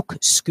 Luke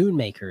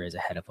Schoonmaker is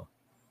ahead of him.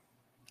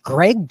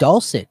 Greg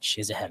Dulcich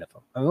is ahead of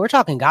him. I mean, we're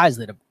talking guys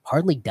that have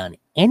hardly done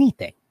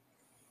anything.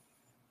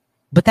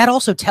 But that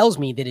also tells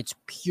me that it's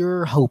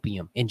pure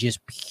hopium and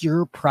just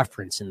pure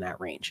preference in that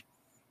range.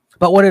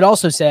 But what it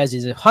also says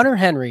is if Hunter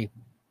Henry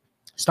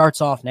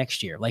starts off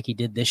next year like he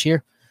did this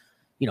year,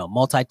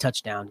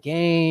 multi-touchdown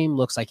game,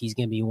 looks like he's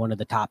going to be one of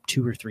the top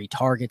 2 or 3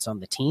 targets on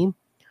the team,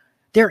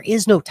 there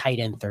is no tight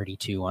end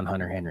 32 on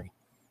Hunter Henry.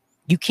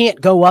 You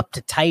can't go up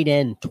to tight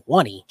end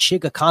 20,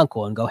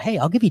 Chigakonkwo, and go, hey,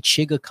 I'll give you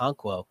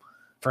Chigakonkwo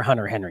for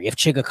Hunter Henry if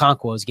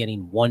Chigakonkwo is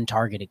getting 1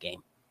 target a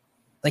game.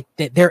 Like,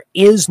 there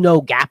is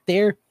no gap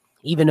there,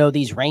 even though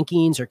these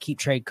rankings or Keep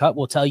Trade Cut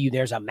will tell you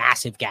there's a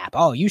massive gap.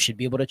 Oh, you should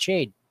be able to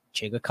trade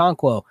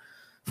Chigakonkwo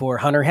for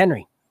Hunter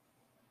Henry.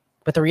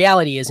 But the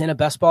reality is, in a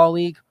best ball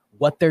league,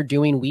 what they're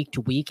doing week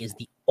to week is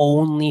the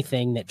only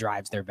thing that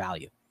drives their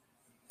value.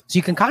 So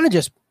you can kind of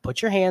just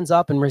put your hands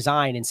up and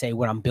resign and say,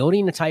 when I'm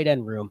building a tight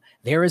end room,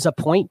 there is a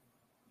point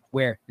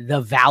where the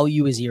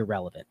value is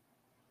irrelevant,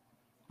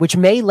 which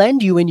may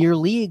lend you in your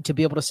league to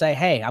be able to say,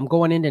 hey, I'm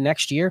going into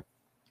next year.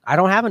 I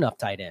don't have enough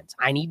tight ends.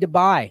 I need to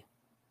buy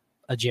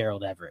a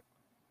Gerald Everett.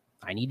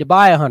 I need to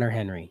buy a Hunter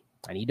Henry.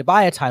 I need to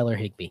buy a Tyler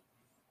Higbee. I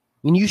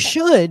mean, you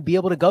should be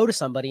able to go to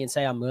somebody and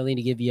say, I'm willing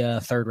to give you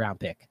a 3rd round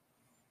pick,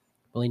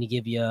 willing to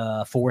give you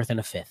a 4th and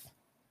a 5th,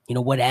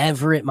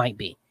 whatever it might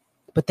be.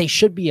 But they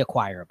should be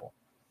acquirable.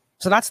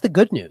 So that's the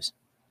good news,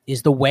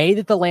 is the way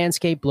that the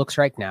landscape looks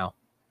right now,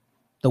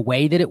 the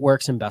way that it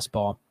works in best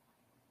ball,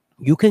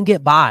 you can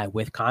get by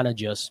with kind of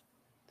just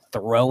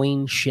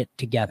throwing shit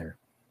together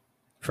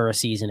for a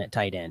season at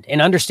tight end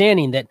and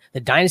understanding that the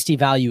dynasty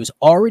value is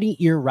already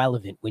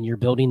irrelevant when you're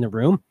building the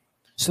room.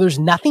 So there's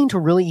nothing to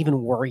really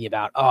even worry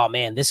about. Oh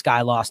man, this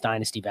guy lost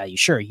dynasty value.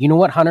 Sure. You know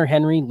what Hunter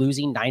Henry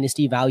losing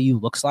dynasty value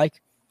looks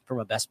like from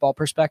a best ball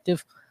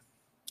perspective?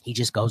 He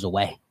just goes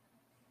away.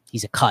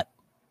 He's a cut.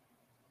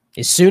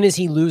 As soon as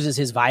he loses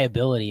his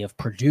viability of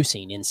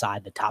producing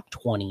inside the top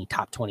 20,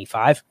 top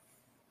 25,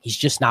 he's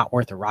just not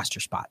worth a roster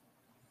spot.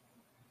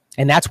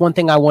 And that's one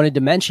thing I wanted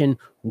to mention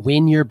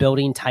when you're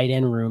building tight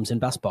end rooms in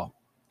best ball.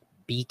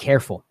 Be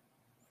careful.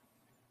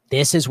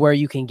 This is where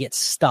you can get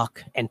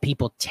stuck, and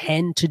people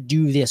tend to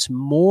do this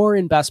more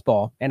in best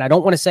ball. And I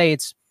don't want to say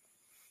it's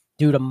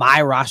due to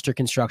my roster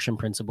construction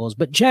principles,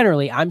 but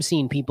generally I'm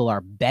seeing people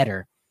are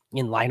better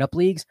in lineup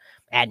leagues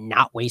at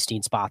not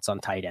wasting spots on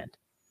tight end.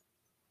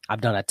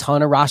 I've done a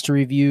ton of roster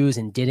reviews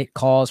and did it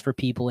calls for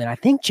people, and I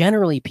think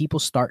generally people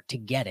start to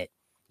get it.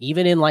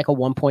 Even in like a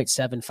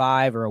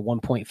 1.75 or a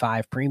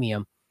 1.5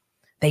 premium,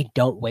 they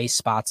don't waste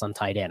spots on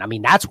tight end. I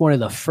mean, that's one of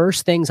the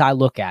first things I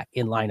look at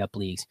in lineup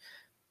leagues.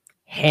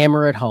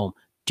 Hammer it home.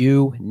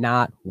 Do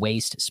not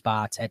waste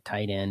spots at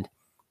tight end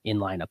in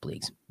lineup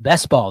leagues.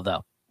 Best ball,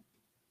 though,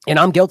 and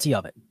I'm guilty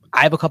of it.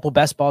 I have a couple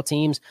best ball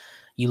teams.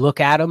 You look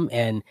at them,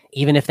 and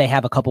even if they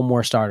have a couple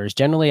more starters,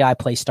 generally I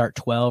play start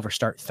 12 or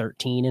start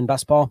 13 in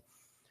best ball.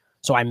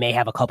 So I may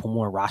have a couple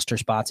more roster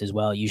spots as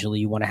well. Usually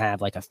you want to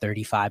have like a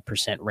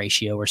 35%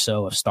 ratio or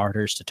so of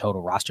starters to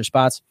total roster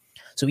spots.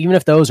 So even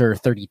if those are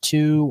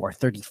 32 or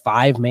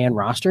 35 man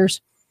rosters,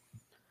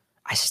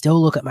 I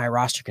still look at my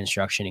roster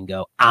construction and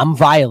go, I'm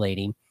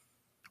violating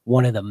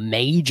one of the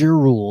major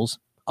rules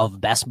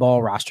of best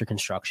ball roster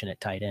construction at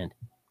tight end.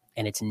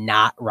 And it's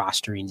not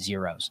rostering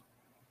zeros.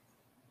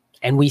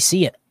 And we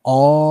see it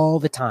all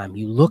the time.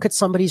 You look at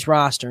somebody's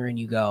roster and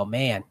you go,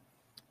 man,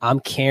 I'm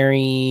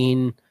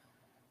carrying,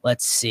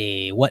 let's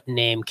see, what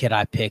name could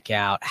I pick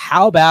out?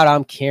 How about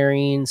I'm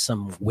carrying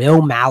some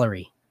Will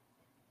Mallory,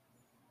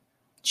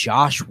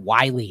 Josh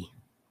Wiley,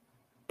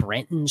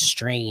 Brenton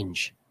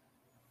Strange.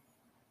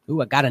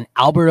 Ooh, I got an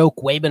Albert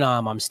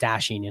Okwuegbunam I'm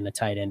stashing in a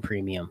tight end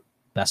premium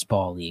best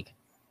ball league.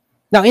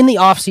 Now, in the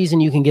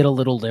offseason, you can get a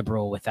little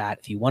liberal with that.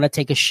 If you want to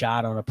take a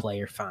shot on a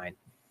player, fine.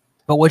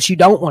 But what you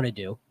don't want to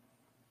do,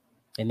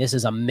 and this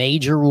is a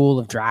major rule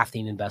of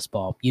drafting in best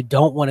ball, you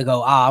don't want to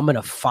go, I'm going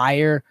to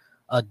fire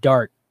a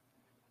dart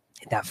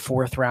at that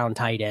 4th round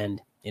tight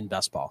end in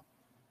best ball.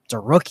 It's a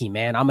rookie,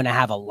 man. I'm going to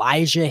have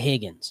Elijah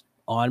Higgins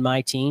on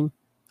my team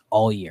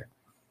all year.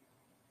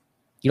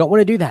 You don't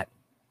want to do that.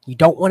 You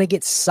don't want to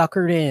get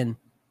suckered in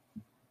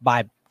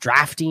by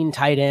drafting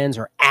tight ends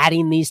or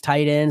adding these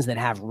tight ends that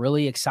have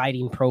really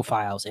exciting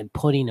profiles and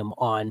putting them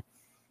on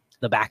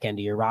the back end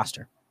of your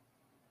roster.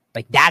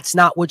 Like, that's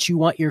not what you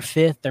want your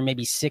 5th or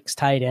maybe 6th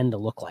tight end to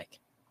look like.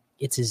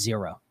 It's a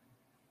 0.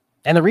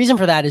 And the reason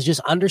for that is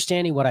just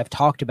understanding what I've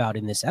talked about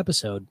in this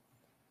episode.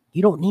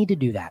 You don't need to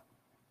do that.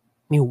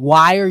 I mean,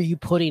 why are you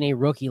putting a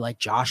rookie like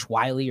Josh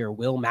Wiley or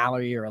Will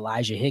Mallory or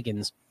Elijah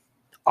Higgins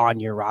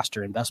on your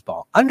roster in best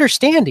ball?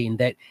 Understanding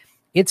that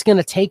it's going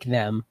to take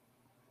them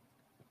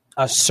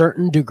a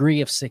certain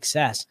degree of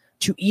success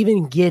to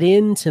even get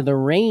into the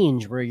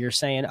range where you're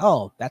saying,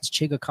 oh, that's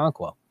Chig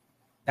Okonkwo.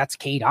 That's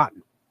Cade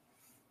Otton.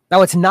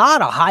 Now, it's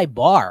not a high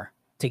bar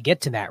to get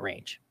to that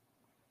range.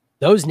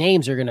 Those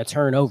names are going to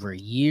turn over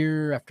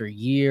year after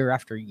year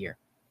after year.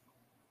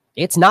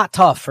 It's not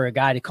tough for a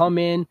guy to come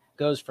in,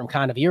 goes from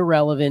kind of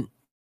irrelevant,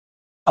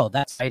 oh,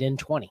 that's tight end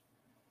 20,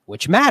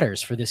 which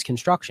matters for this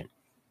construction.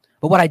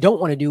 But what I don't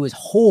want to do is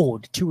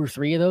hold 2 or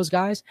 3 of those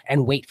guys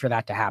and wait for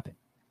that to happen.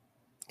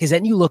 Because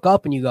then you look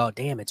up and you go,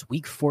 damn, it's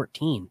week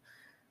 14.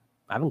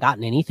 I haven't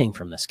gotten anything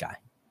from this guy.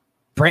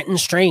 Brenton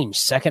Strange,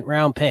 2nd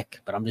round pick,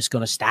 but I'm just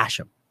going to stash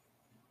him.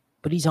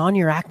 But he's on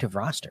your active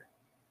roster.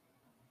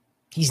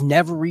 He's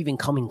never even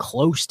coming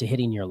close to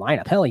hitting your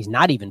lineup. Hell, he's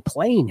not even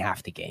playing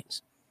half the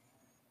games.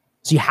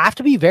 So you have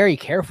to be very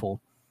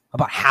careful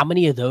about how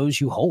many of those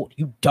you hold.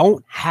 You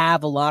don't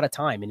have a lot of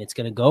time, and it's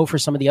going to go for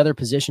some of the other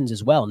positions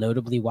as well,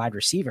 notably wide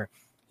receiver.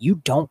 You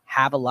don't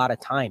have a lot of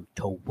time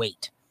to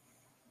wait.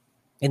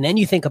 And then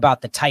you think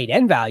about the tight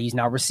end values.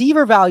 Now,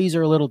 receiver values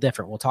are a little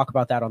different. We'll talk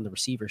about that on the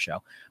receiver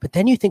show. But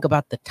then you think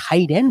about the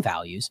tight end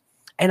values,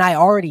 and I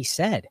already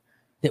said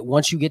that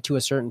once you get to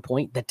a certain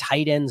point, the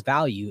tight end's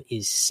value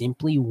is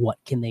simply what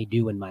can they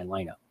do in my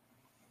lineup.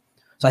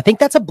 So I think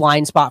that's a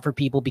blind spot for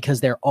people because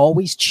they're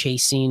always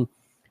chasing,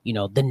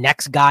 the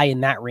next guy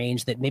in that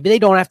range that maybe they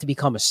don't have to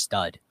become a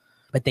stud,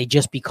 but they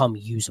just become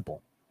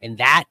usable. And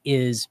that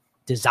is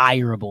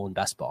desirable in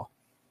best ball.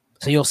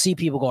 So you'll see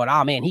people going,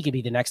 oh man, he could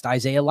be the next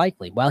Isaiah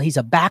Likely. Well, he's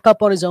a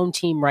backup on his own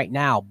team right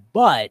now,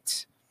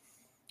 but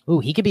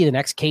he could be the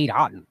next Cade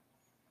Otton,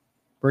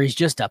 where he's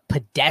just a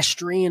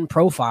pedestrian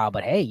profile,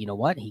 but hey, you know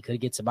what? He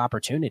could get some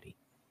opportunity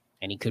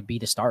and he could be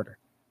the starter.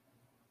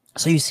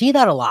 So you see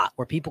that a lot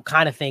where people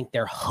kind of think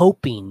they're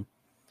hoping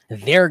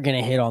they're going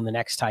to hit on the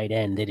next tight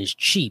end that is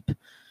cheap.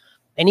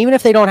 And even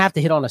if they don't have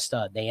to hit on a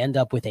stud, they end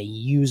up with a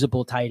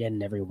usable tight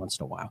end every once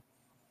in a while.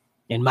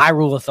 And my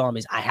rule of thumb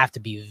is I have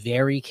to be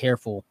very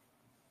careful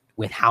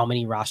with how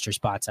many roster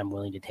spots I'm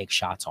willing to take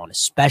shots on,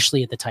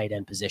 especially at the tight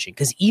end position.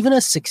 Because even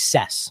a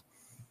success,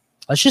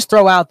 let's just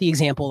throw out the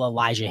example of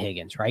Elijah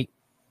Higgins, right?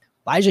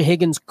 Elijah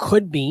Higgins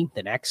could be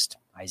the next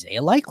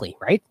Isaiah Likely,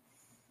 right?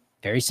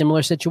 Very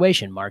similar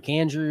situation. Mark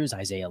Andrews,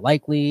 Isaiah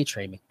Likely,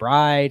 Trey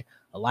McBride,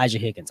 Elijah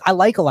Higgins. I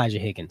like Elijah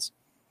Higgins.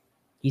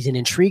 He's an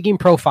intriguing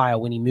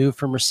profile when he moved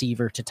from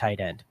receiver to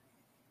tight end.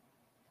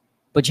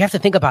 But you have to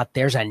think about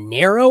there's a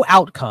narrow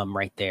outcome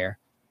right there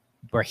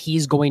where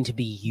he's going to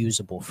be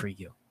usable for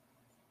you.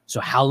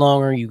 So how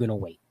long are you going to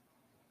wait?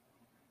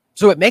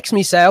 So it makes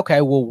me say,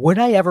 okay, well, would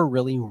I ever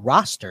really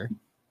roster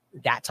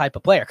that type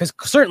of player? Because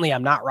certainly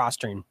I'm not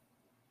rostering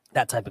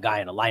that type of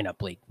guy in a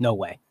lineup league. No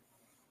way.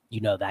 You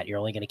know that. You're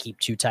only going to keep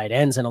 2 tight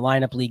ends in a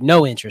lineup league.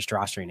 No interest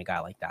rostering a guy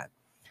like that.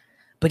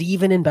 But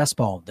even in best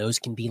ball, those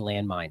can be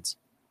landmines.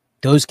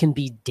 Those can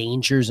be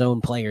danger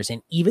zone players.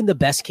 And even the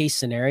best case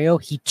scenario,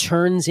 he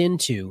turns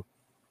into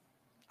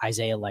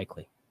Isaiah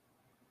Likely.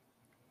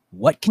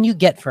 What can you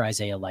get for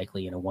Isaiah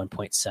Likely in a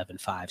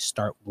 1.75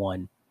 start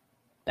 1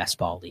 best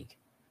ball league?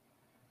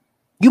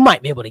 You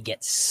might be able to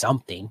get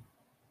something.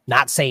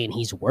 Not saying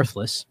he's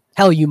worthless.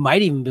 Hell, you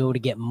might even be able to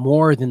get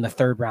more than the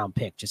 3rd round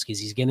pick just because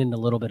he's getting a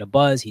little bit of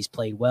buzz. He's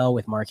played well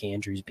with Mark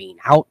Andrews being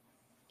out.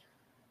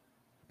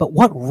 But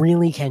what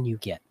really can you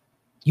get?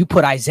 You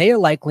put Isaiah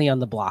Likely on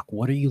the block.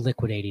 What are you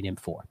liquidating him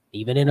for?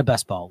 Even in a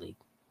best ball league.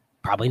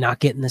 Probably not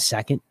getting the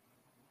 2nd.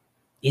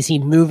 Is he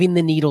moving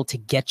the needle to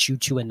get you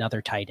to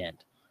another tight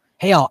end?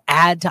 Hey, I'll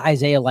add to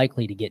Isaiah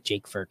Likely to get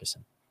Jake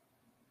Ferguson.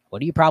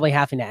 What are you probably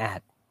having to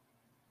add?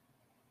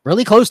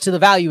 Really close to the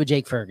value of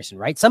Jake Ferguson,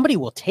 right? Somebody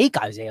will take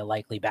Isaiah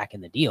Likely back in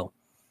the deal,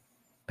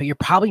 but you're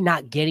probably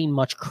not getting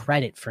much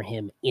credit for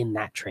him in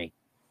that trade.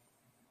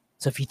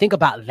 So if you think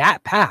about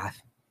that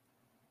path,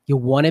 you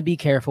want to be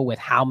careful with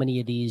how many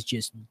of these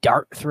just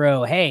dart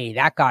throw. Hey,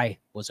 that guy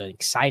was an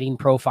exciting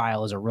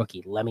profile as a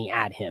rookie. Let me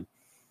add him.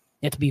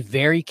 You have to be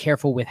very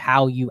careful with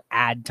how you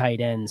add tight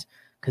ends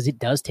because it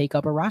does take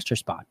up a roster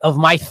spot. Of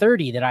my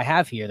 30 that I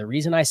have here, the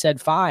reason I said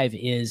 5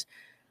 is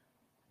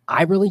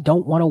I really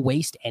don't want to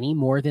waste any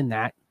more than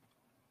that.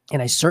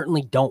 And I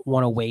certainly don't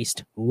want to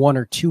waste 1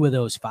 or 2 of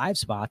those 5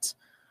 spots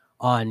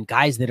on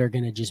guys that are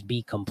going to just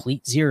be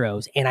complete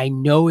zeros. And I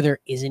know there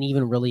isn't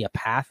even really a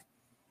path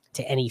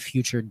to any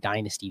future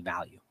dynasty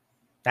value.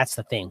 That's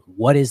the thing.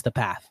 What is the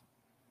path?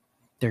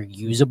 They're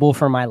usable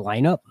for my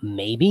lineup,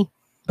 maybe.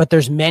 But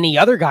there's many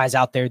other guys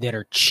out there that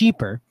are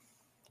cheaper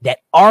that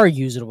are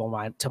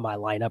usable to my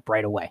lineup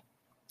right away.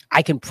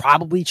 I can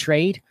probably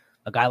trade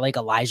a guy like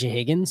Elijah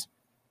Higgins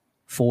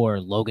for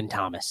Logan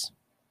Thomas.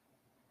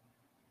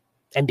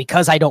 And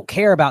because I don't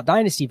care about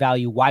dynasty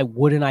value, why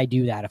wouldn't I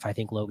do that if I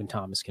think Logan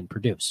Thomas can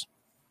produce?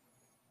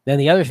 Then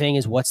the other thing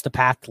is, what's the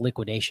path to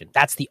liquidation?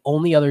 That's the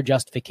only other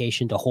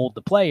justification to hold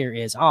the player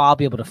is, I'll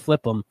be able to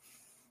flip them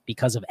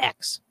because of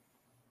X,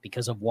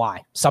 because of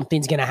Y.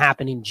 Something's going to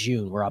happen in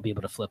June where I'll be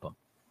able to flip them.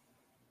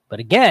 But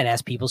again,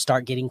 as people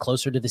start getting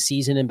closer to the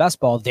season in best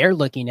ball, they're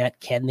looking at,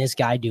 can this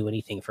guy do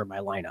anything for my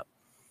lineup?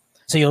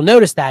 So you'll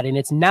notice that, and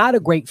it's not a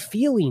great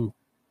feeling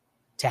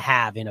to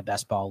have in a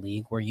best ball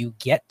league where you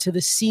get to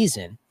the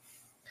season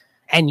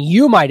and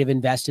you might have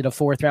invested a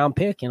 4th round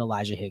pick in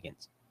Elijah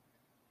Higgins.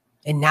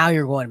 And now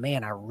you're going,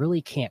 man, I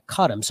really can't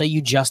cut him. So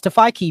you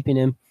justify keeping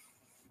him,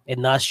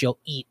 and thus you'll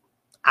eat,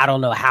 I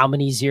don't know how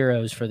many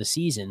zeros for the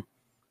season,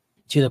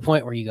 to the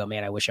point where you go,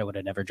 man, I wish I would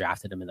have never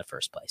drafted him in the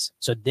first place.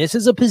 So this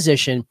is a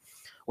position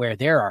where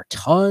there are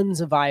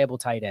tons of viable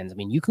tight ends. I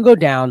mean, you can go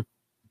down.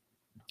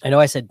 I know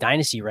I said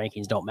dynasty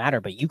rankings don't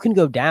matter, but you can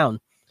go down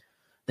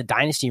the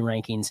dynasty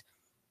rankings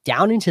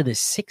down into the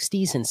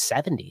 60s and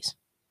 70s.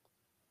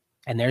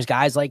 And there's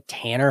guys like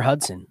Tanner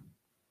Hudson,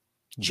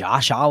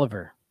 Josh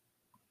Oliver,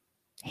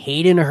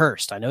 Hayden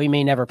Hurst. I know he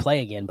may never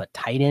play again, but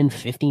tight end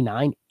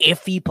 59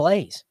 if he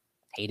plays.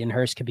 Hayden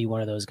Hurst could be one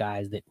of those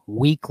guys that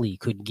weekly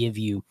could give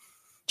you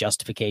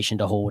justification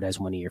to hold as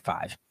one of your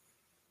 5.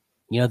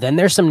 Then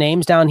there's some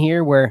names down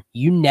here where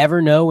you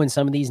never know when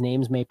some of these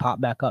names may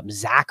pop back up.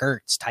 Zach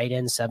Ertz, tight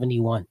end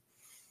 71.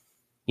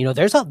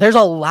 There's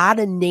a lot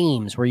of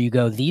names where you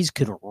go, these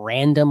could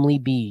randomly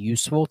be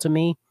useful to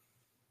me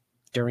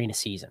during a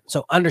season.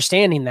 So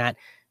understanding that,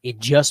 it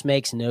just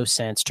makes no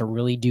sense to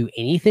really do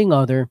anything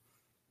other.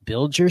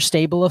 Build your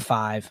stable of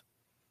 5,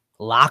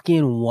 lock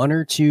in 1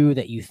 or 2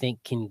 that you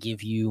think can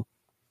give you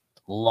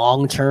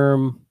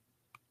long-term,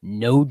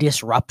 no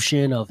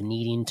disruption of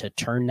needing to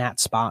turn that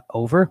spot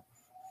over.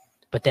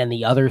 But then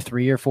the other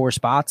 3 or 4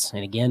 spots,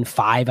 and again,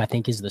 5 I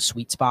think is the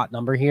sweet spot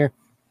number here,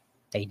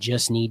 they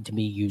just need to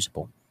be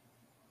usable.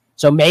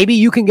 So maybe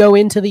you can go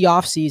into the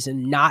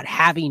offseason not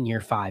having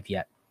your 5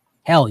 yet.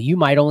 Hell, you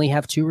might only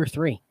have 2 or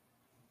 3.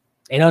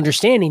 And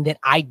understanding that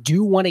I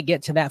do want to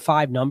get to that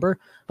 5 number,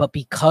 but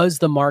because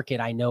the market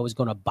I know is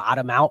going to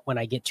bottom out when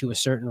I get to a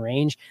certain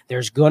range,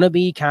 there's going to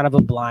be kind of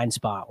a blind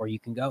spot where you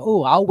can go,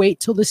 oh, I'll wait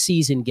till the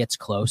season gets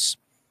close.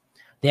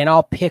 Then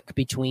I'll pick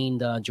between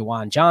the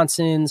Juwan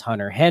Johnsons,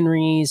 Hunter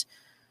Henrys,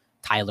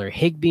 Tyler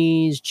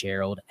Higbees,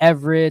 Gerald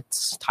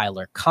Everett's,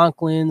 Tyler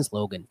Conklin's,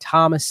 Logan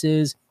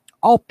Thomas's.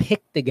 I'll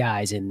pick the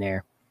guys in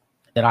there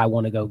that I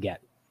want to go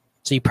get.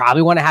 So you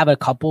probably want to have a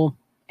couple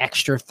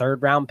extra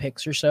 3rd round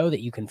picks or so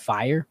that you can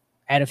fire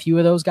at a few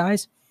of those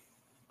guys.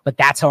 But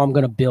that's how I'm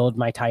going to build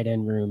my tight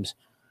end rooms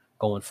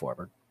going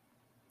forward.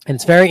 And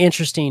it's very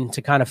interesting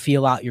to kind of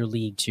feel out your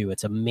league too.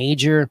 It's a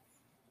major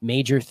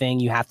thing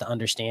you have to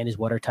understand is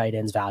what are tight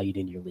ends valued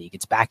in your league.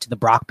 It's back to the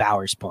Brock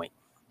Bowers point.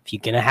 If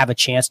you're going to have a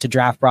chance to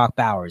draft Brock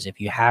Bowers, if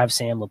you have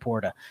Sam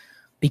Laporta,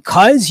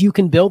 because you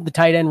can build the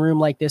tight end room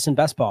like this in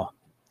best ball,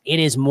 it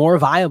is more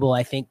viable,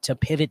 I think, to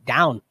pivot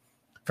down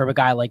from a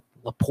guy like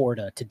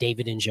Laporta to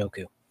David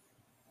Njoku.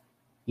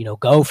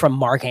 Go from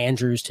Mark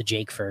Andrews to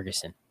Jake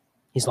Ferguson.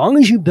 As long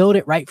as you build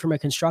it right from a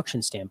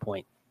construction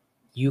standpoint,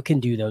 you can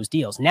do those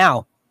deals.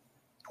 Now,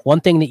 one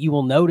thing that you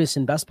will notice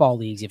in best ball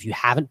leagues, if you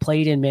haven't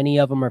played in many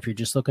of them or if you're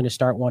just looking to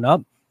start one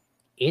up,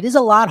 it is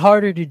a lot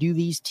harder to do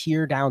these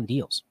tier down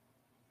deals.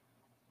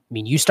 I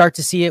mean, you start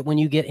to see it when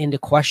you get into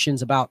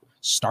questions about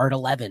start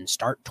 11,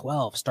 start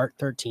 12, start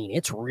 13.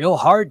 It's real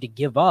hard to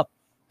give up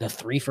the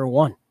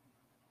 3-for-1.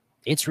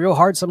 It's real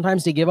hard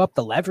sometimes to give up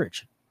the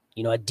leverage.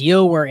 A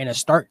deal where in a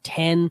start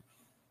 10,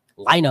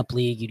 lineup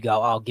league, you'd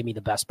go, oh, give me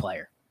the best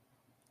player.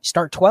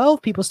 Start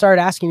 12, people start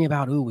asking me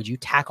about, would you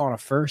tack on a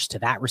first to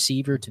that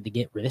receiver to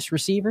get this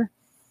receiver?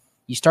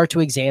 You start to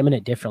examine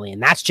it differently,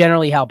 and that's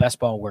generally how best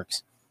ball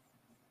works.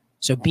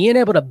 So being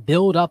able to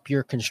build up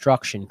your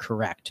construction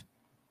correct,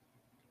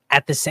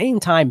 at the same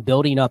time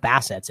building up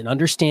assets and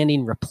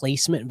understanding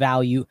replacement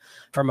value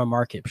from a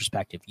market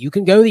perspective. You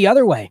can go the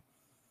other way.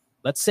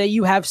 Let's say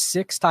you have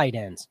 6 tight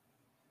ends.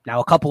 Now,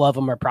 a couple of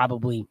them are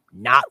probably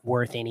not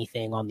worth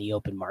anything on the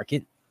open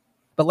market.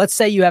 But let's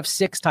say you have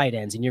 6 tight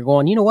ends and you're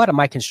going, you know what?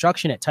 My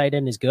construction at tight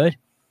end is good.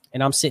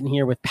 And I'm sitting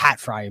here with Pat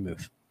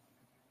Freiermuth.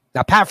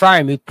 Now, Pat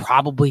Freiermuth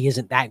probably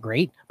isn't that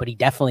great, but he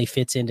definitely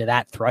fits into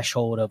that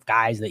threshold of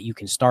guys that you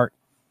can start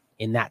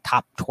in that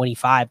top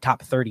 25,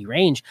 top 30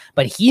 range.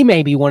 But he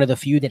may be one of the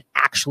few that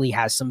actually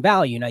has some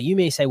value. Now, you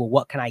may say, well,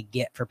 what can I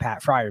get for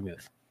Pat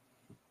Freiermuth?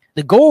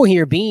 The goal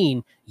here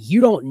being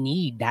you don't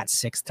need that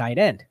 6th tight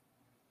end.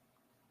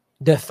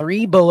 The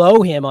 3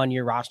 below him on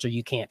your roster,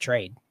 you can't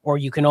trade. Or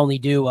you can only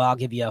do, I'll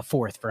give you a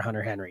 4th for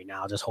Hunter Henry.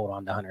 Now I'll just hold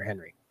on to Hunter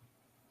Henry.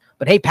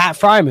 But hey, Pat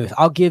Freiermuth,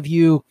 I'll give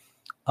you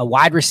a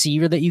wide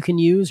receiver that you can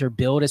use or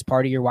build as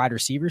part of your wide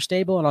receiver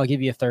stable, and I'll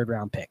give you a 3rd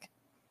round pick.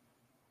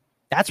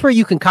 That's where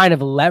you can kind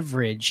of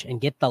leverage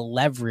and get the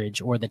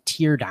leverage or the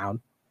tier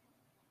down,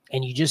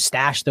 and you just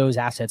stash those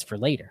assets for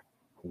later.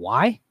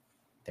 Why?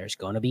 There's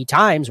going to be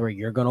times where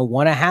you're going to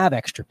want to have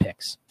extra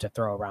picks to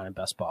throw around in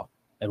best ball.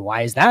 And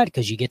why is that?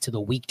 Because you get to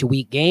the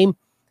week-to-week game.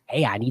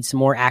 Hey, I need some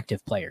more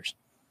active players.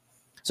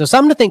 So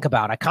something to think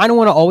about. I kind of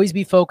want to always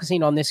be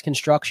focusing on this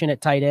construction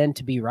at tight end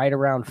to be right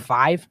around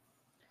 5.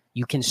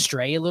 You can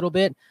stray a little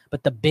bit,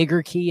 but the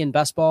bigger key in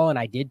best ball, and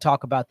I did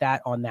talk about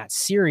that on that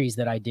series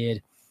that I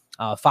did,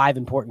 5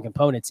 important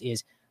components,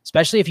 is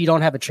especially if you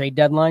don't have a trade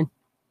deadline,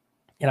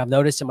 and I've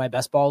noticed in my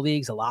best ball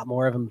leagues, a lot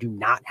more of them do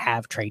not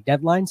have trade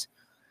deadlines.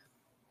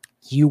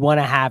 You want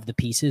to have the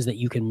pieces that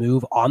you can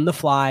move on the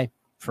fly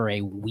for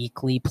a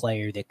weekly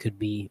player that could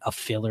be a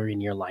filler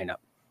in your lineup.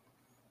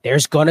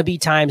 There's going to be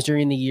times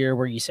during the year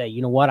where you say,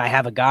 you know what, I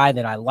have a guy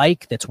that I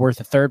like that's worth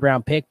a 3rd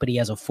round pick, but he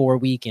has a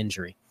 4-week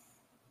injury.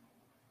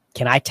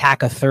 Can I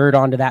tack a 3rd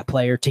onto that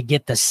player to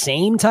get the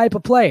same type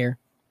of player,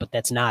 but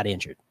that's not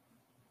injured?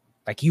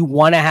 Like, you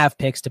want to have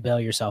picks to bail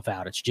yourself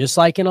out. It's just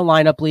like in a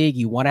lineup league.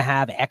 You want to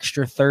have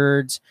extra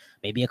 3rds,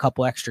 maybe a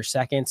couple extra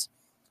 2nds.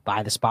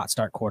 Buy the spot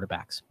start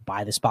quarterbacks.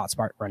 Buy the spot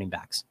start running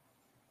backs.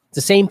 It's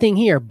the same thing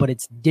here, but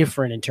it's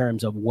different in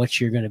terms of what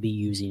you're going to be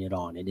using it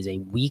on. It is a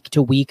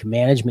week-to-week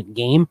management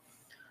game,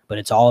 but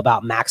it's all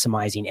about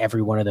maximizing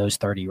every one of those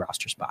 30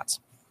 roster spots.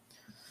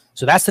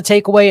 So that's the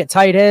takeaway at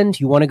tight end.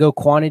 You want to go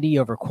quantity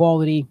over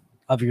quality.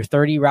 Of your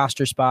 30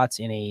 roster spots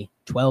in a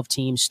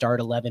 12-team start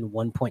 11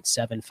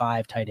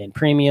 1.75 tight end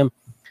premium,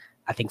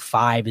 I think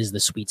 5 is the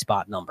sweet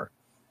spot number.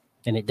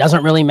 And it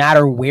doesn't really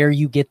matter where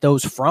you get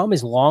those from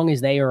as long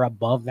as they are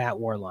above that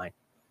war line.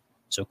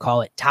 So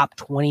call it top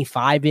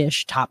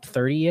 25-ish, top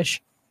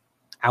 30-ish.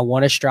 I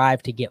want to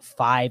strive to get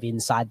 5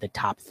 inside the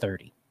top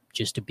 30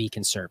 just to be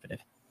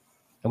conservative.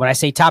 And when I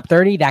say top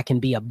 30, that can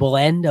be a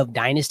blend of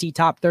Dynasty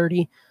top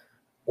 30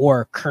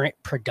 or current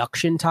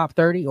production top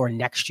 30 or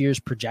next year's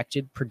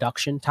projected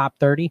production top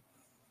 30.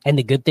 And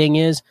the good thing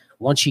is,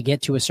 once you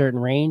get to a certain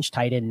range,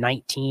 tight end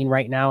 19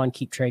 right now on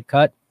Keep Trade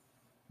Cut,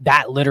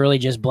 that literally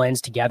just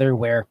blends together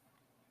where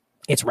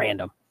it's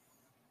random.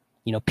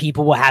 You know,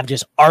 people will have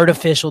just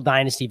artificial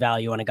dynasty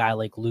value on a guy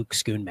like Luke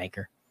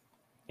Schoonmaker.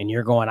 And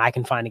you're going, I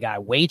can find a guy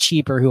way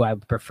cheaper who I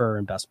would prefer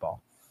in best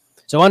ball.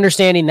 So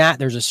understanding that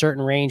there's a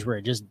certain range where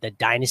just the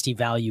dynasty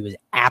value is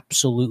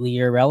absolutely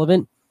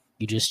irrelevant.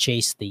 You just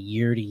chase the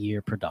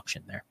year-to-year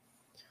production there.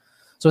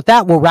 So with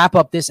that, we'll wrap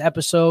up this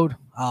episode.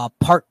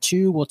 Part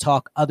 2, we'll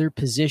talk other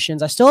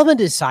positions. I still haven't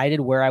decided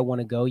where I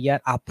want to go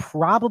yet. I'll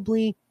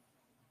probably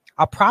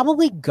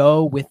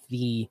go with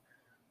the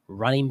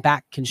running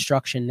back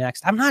construction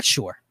next. I'm not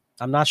sure.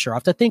 I'll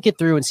have to think it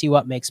through and see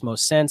what makes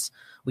most sense.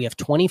 We have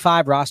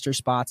 25 roster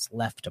spots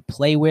left to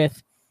play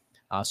with.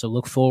 So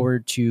look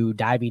forward to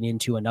diving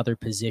into another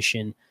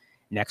position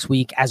next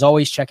week. As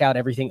always, check out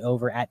everything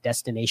over at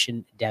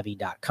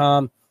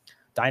destinationdevy.com.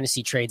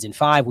 Dynasty Trades in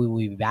 5. We will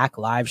be back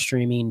live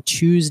streaming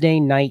Tuesday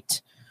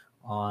night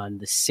on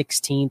the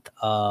 16th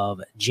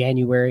of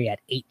January at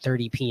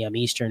 8:30 p.m.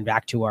 Eastern,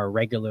 back to our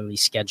regularly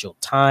scheduled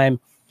time.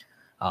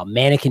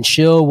 Mannequin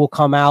Chill will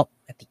come out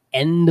at the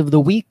end of the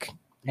week.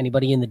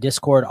 Anybody in the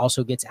Discord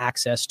also gets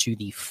access to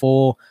the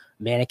full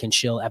Mannequin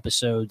Chill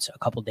episodes a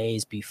couple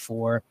days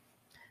before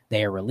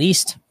they are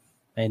released.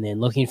 And then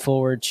looking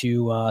forward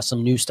to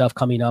some new stuff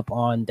coming up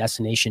on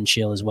Destination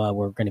Chill as well.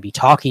 We're going to be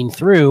talking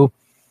through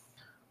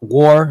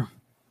War,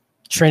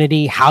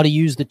 Trinity, how to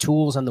use the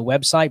tools on the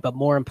website, but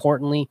more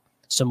importantly,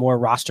 some more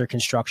roster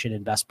construction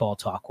and best ball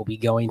talk. We'll be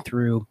going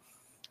through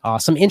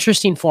some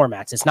interesting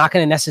formats. It's not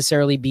going to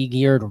necessarily be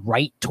geared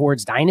right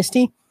towards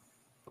Dynasty,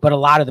 but a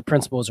lot of the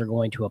principles are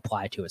going to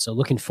apply to it. So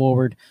looking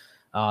forward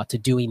to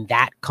doing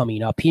that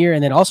coming up here.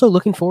 And then also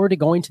looking forward to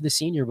going to the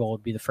Senior Bowl.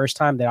 It'll be the first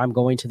time that I'm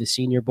going to the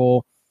Senior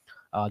Bowl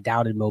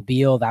down in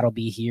Mobile. That'll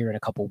be here in a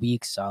couple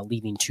weeks,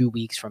 leaving 2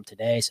 weeks from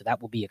today. So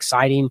that will be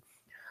exciting.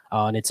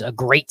 And it's a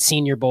great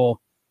Senior Bowl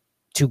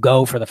to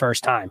go for the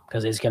first time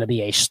because it's going to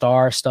be a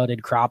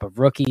star-studded crop of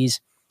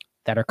rookies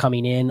that are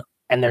coming in,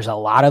 and there's a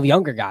lot of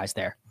younger guys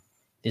there.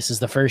 This is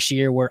the first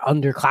year where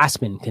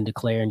underclassmen can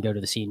declare and go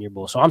to the Senior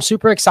Bowl. So I'm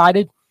super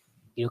excited,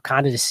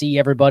 kind of to see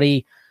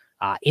everybody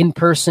in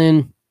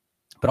person,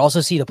 but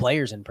also see the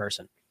players in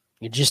person,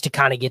 just to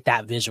kind of get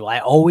that visual. I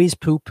always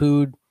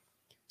poo-pooed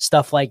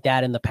stuff like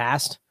that in the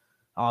past,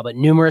 but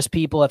numerous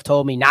people have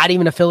told me, not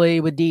even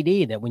affiliated with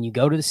DD, that when you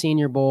go to the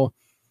Senior Bowl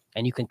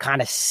and you can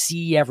kind of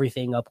see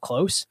everything up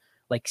close,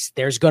 like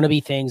there's going to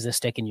be things that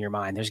stick in your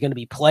mind. There's going to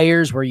be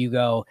players where you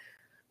go,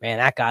 man,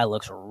 that guy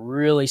looks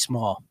really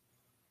small.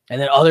 And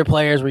then other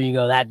players where you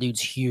go, that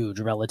dude's huge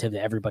relative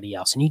to everybody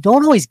else. And you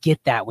don't always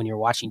get that when you're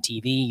watching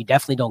TV. You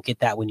definitely don't get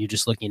that when you're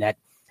just looking at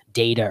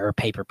data or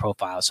paper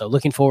profiles. So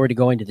looking forward to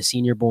going to the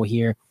Senior Bowl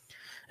here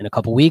in a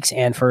couple weeks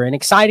and for an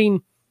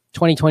exciting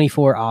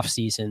 2024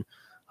 offseason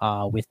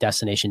with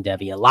Destination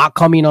Devy. A lot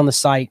coming on the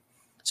site.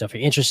 So if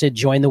you're interested,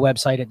 join the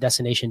website at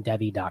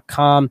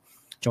destinationdevy.com.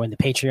 Join the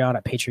Patreon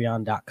at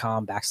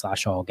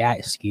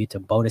patreon.com/allgas. You get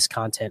some bonus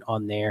content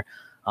on there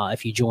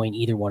if you join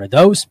either one of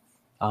those.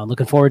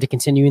 Looking forward to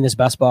continuing this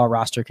best ball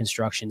roster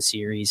construction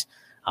series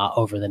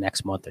over the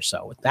next month or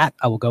so. With that,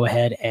 I will go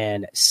ahead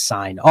and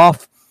sign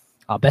off.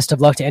 Best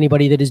of luck to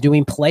anybody that is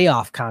doing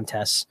playoff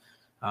contests.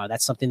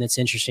 That's something that's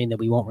interesting that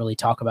we won't really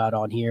talk about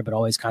on here, but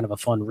always kind of a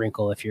fun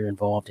wrinkle if you're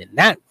involved in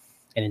that.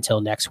 And until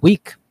next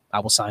week, I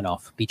will sign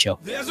off. Be chill.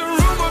 There's a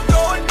rumor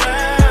going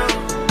down.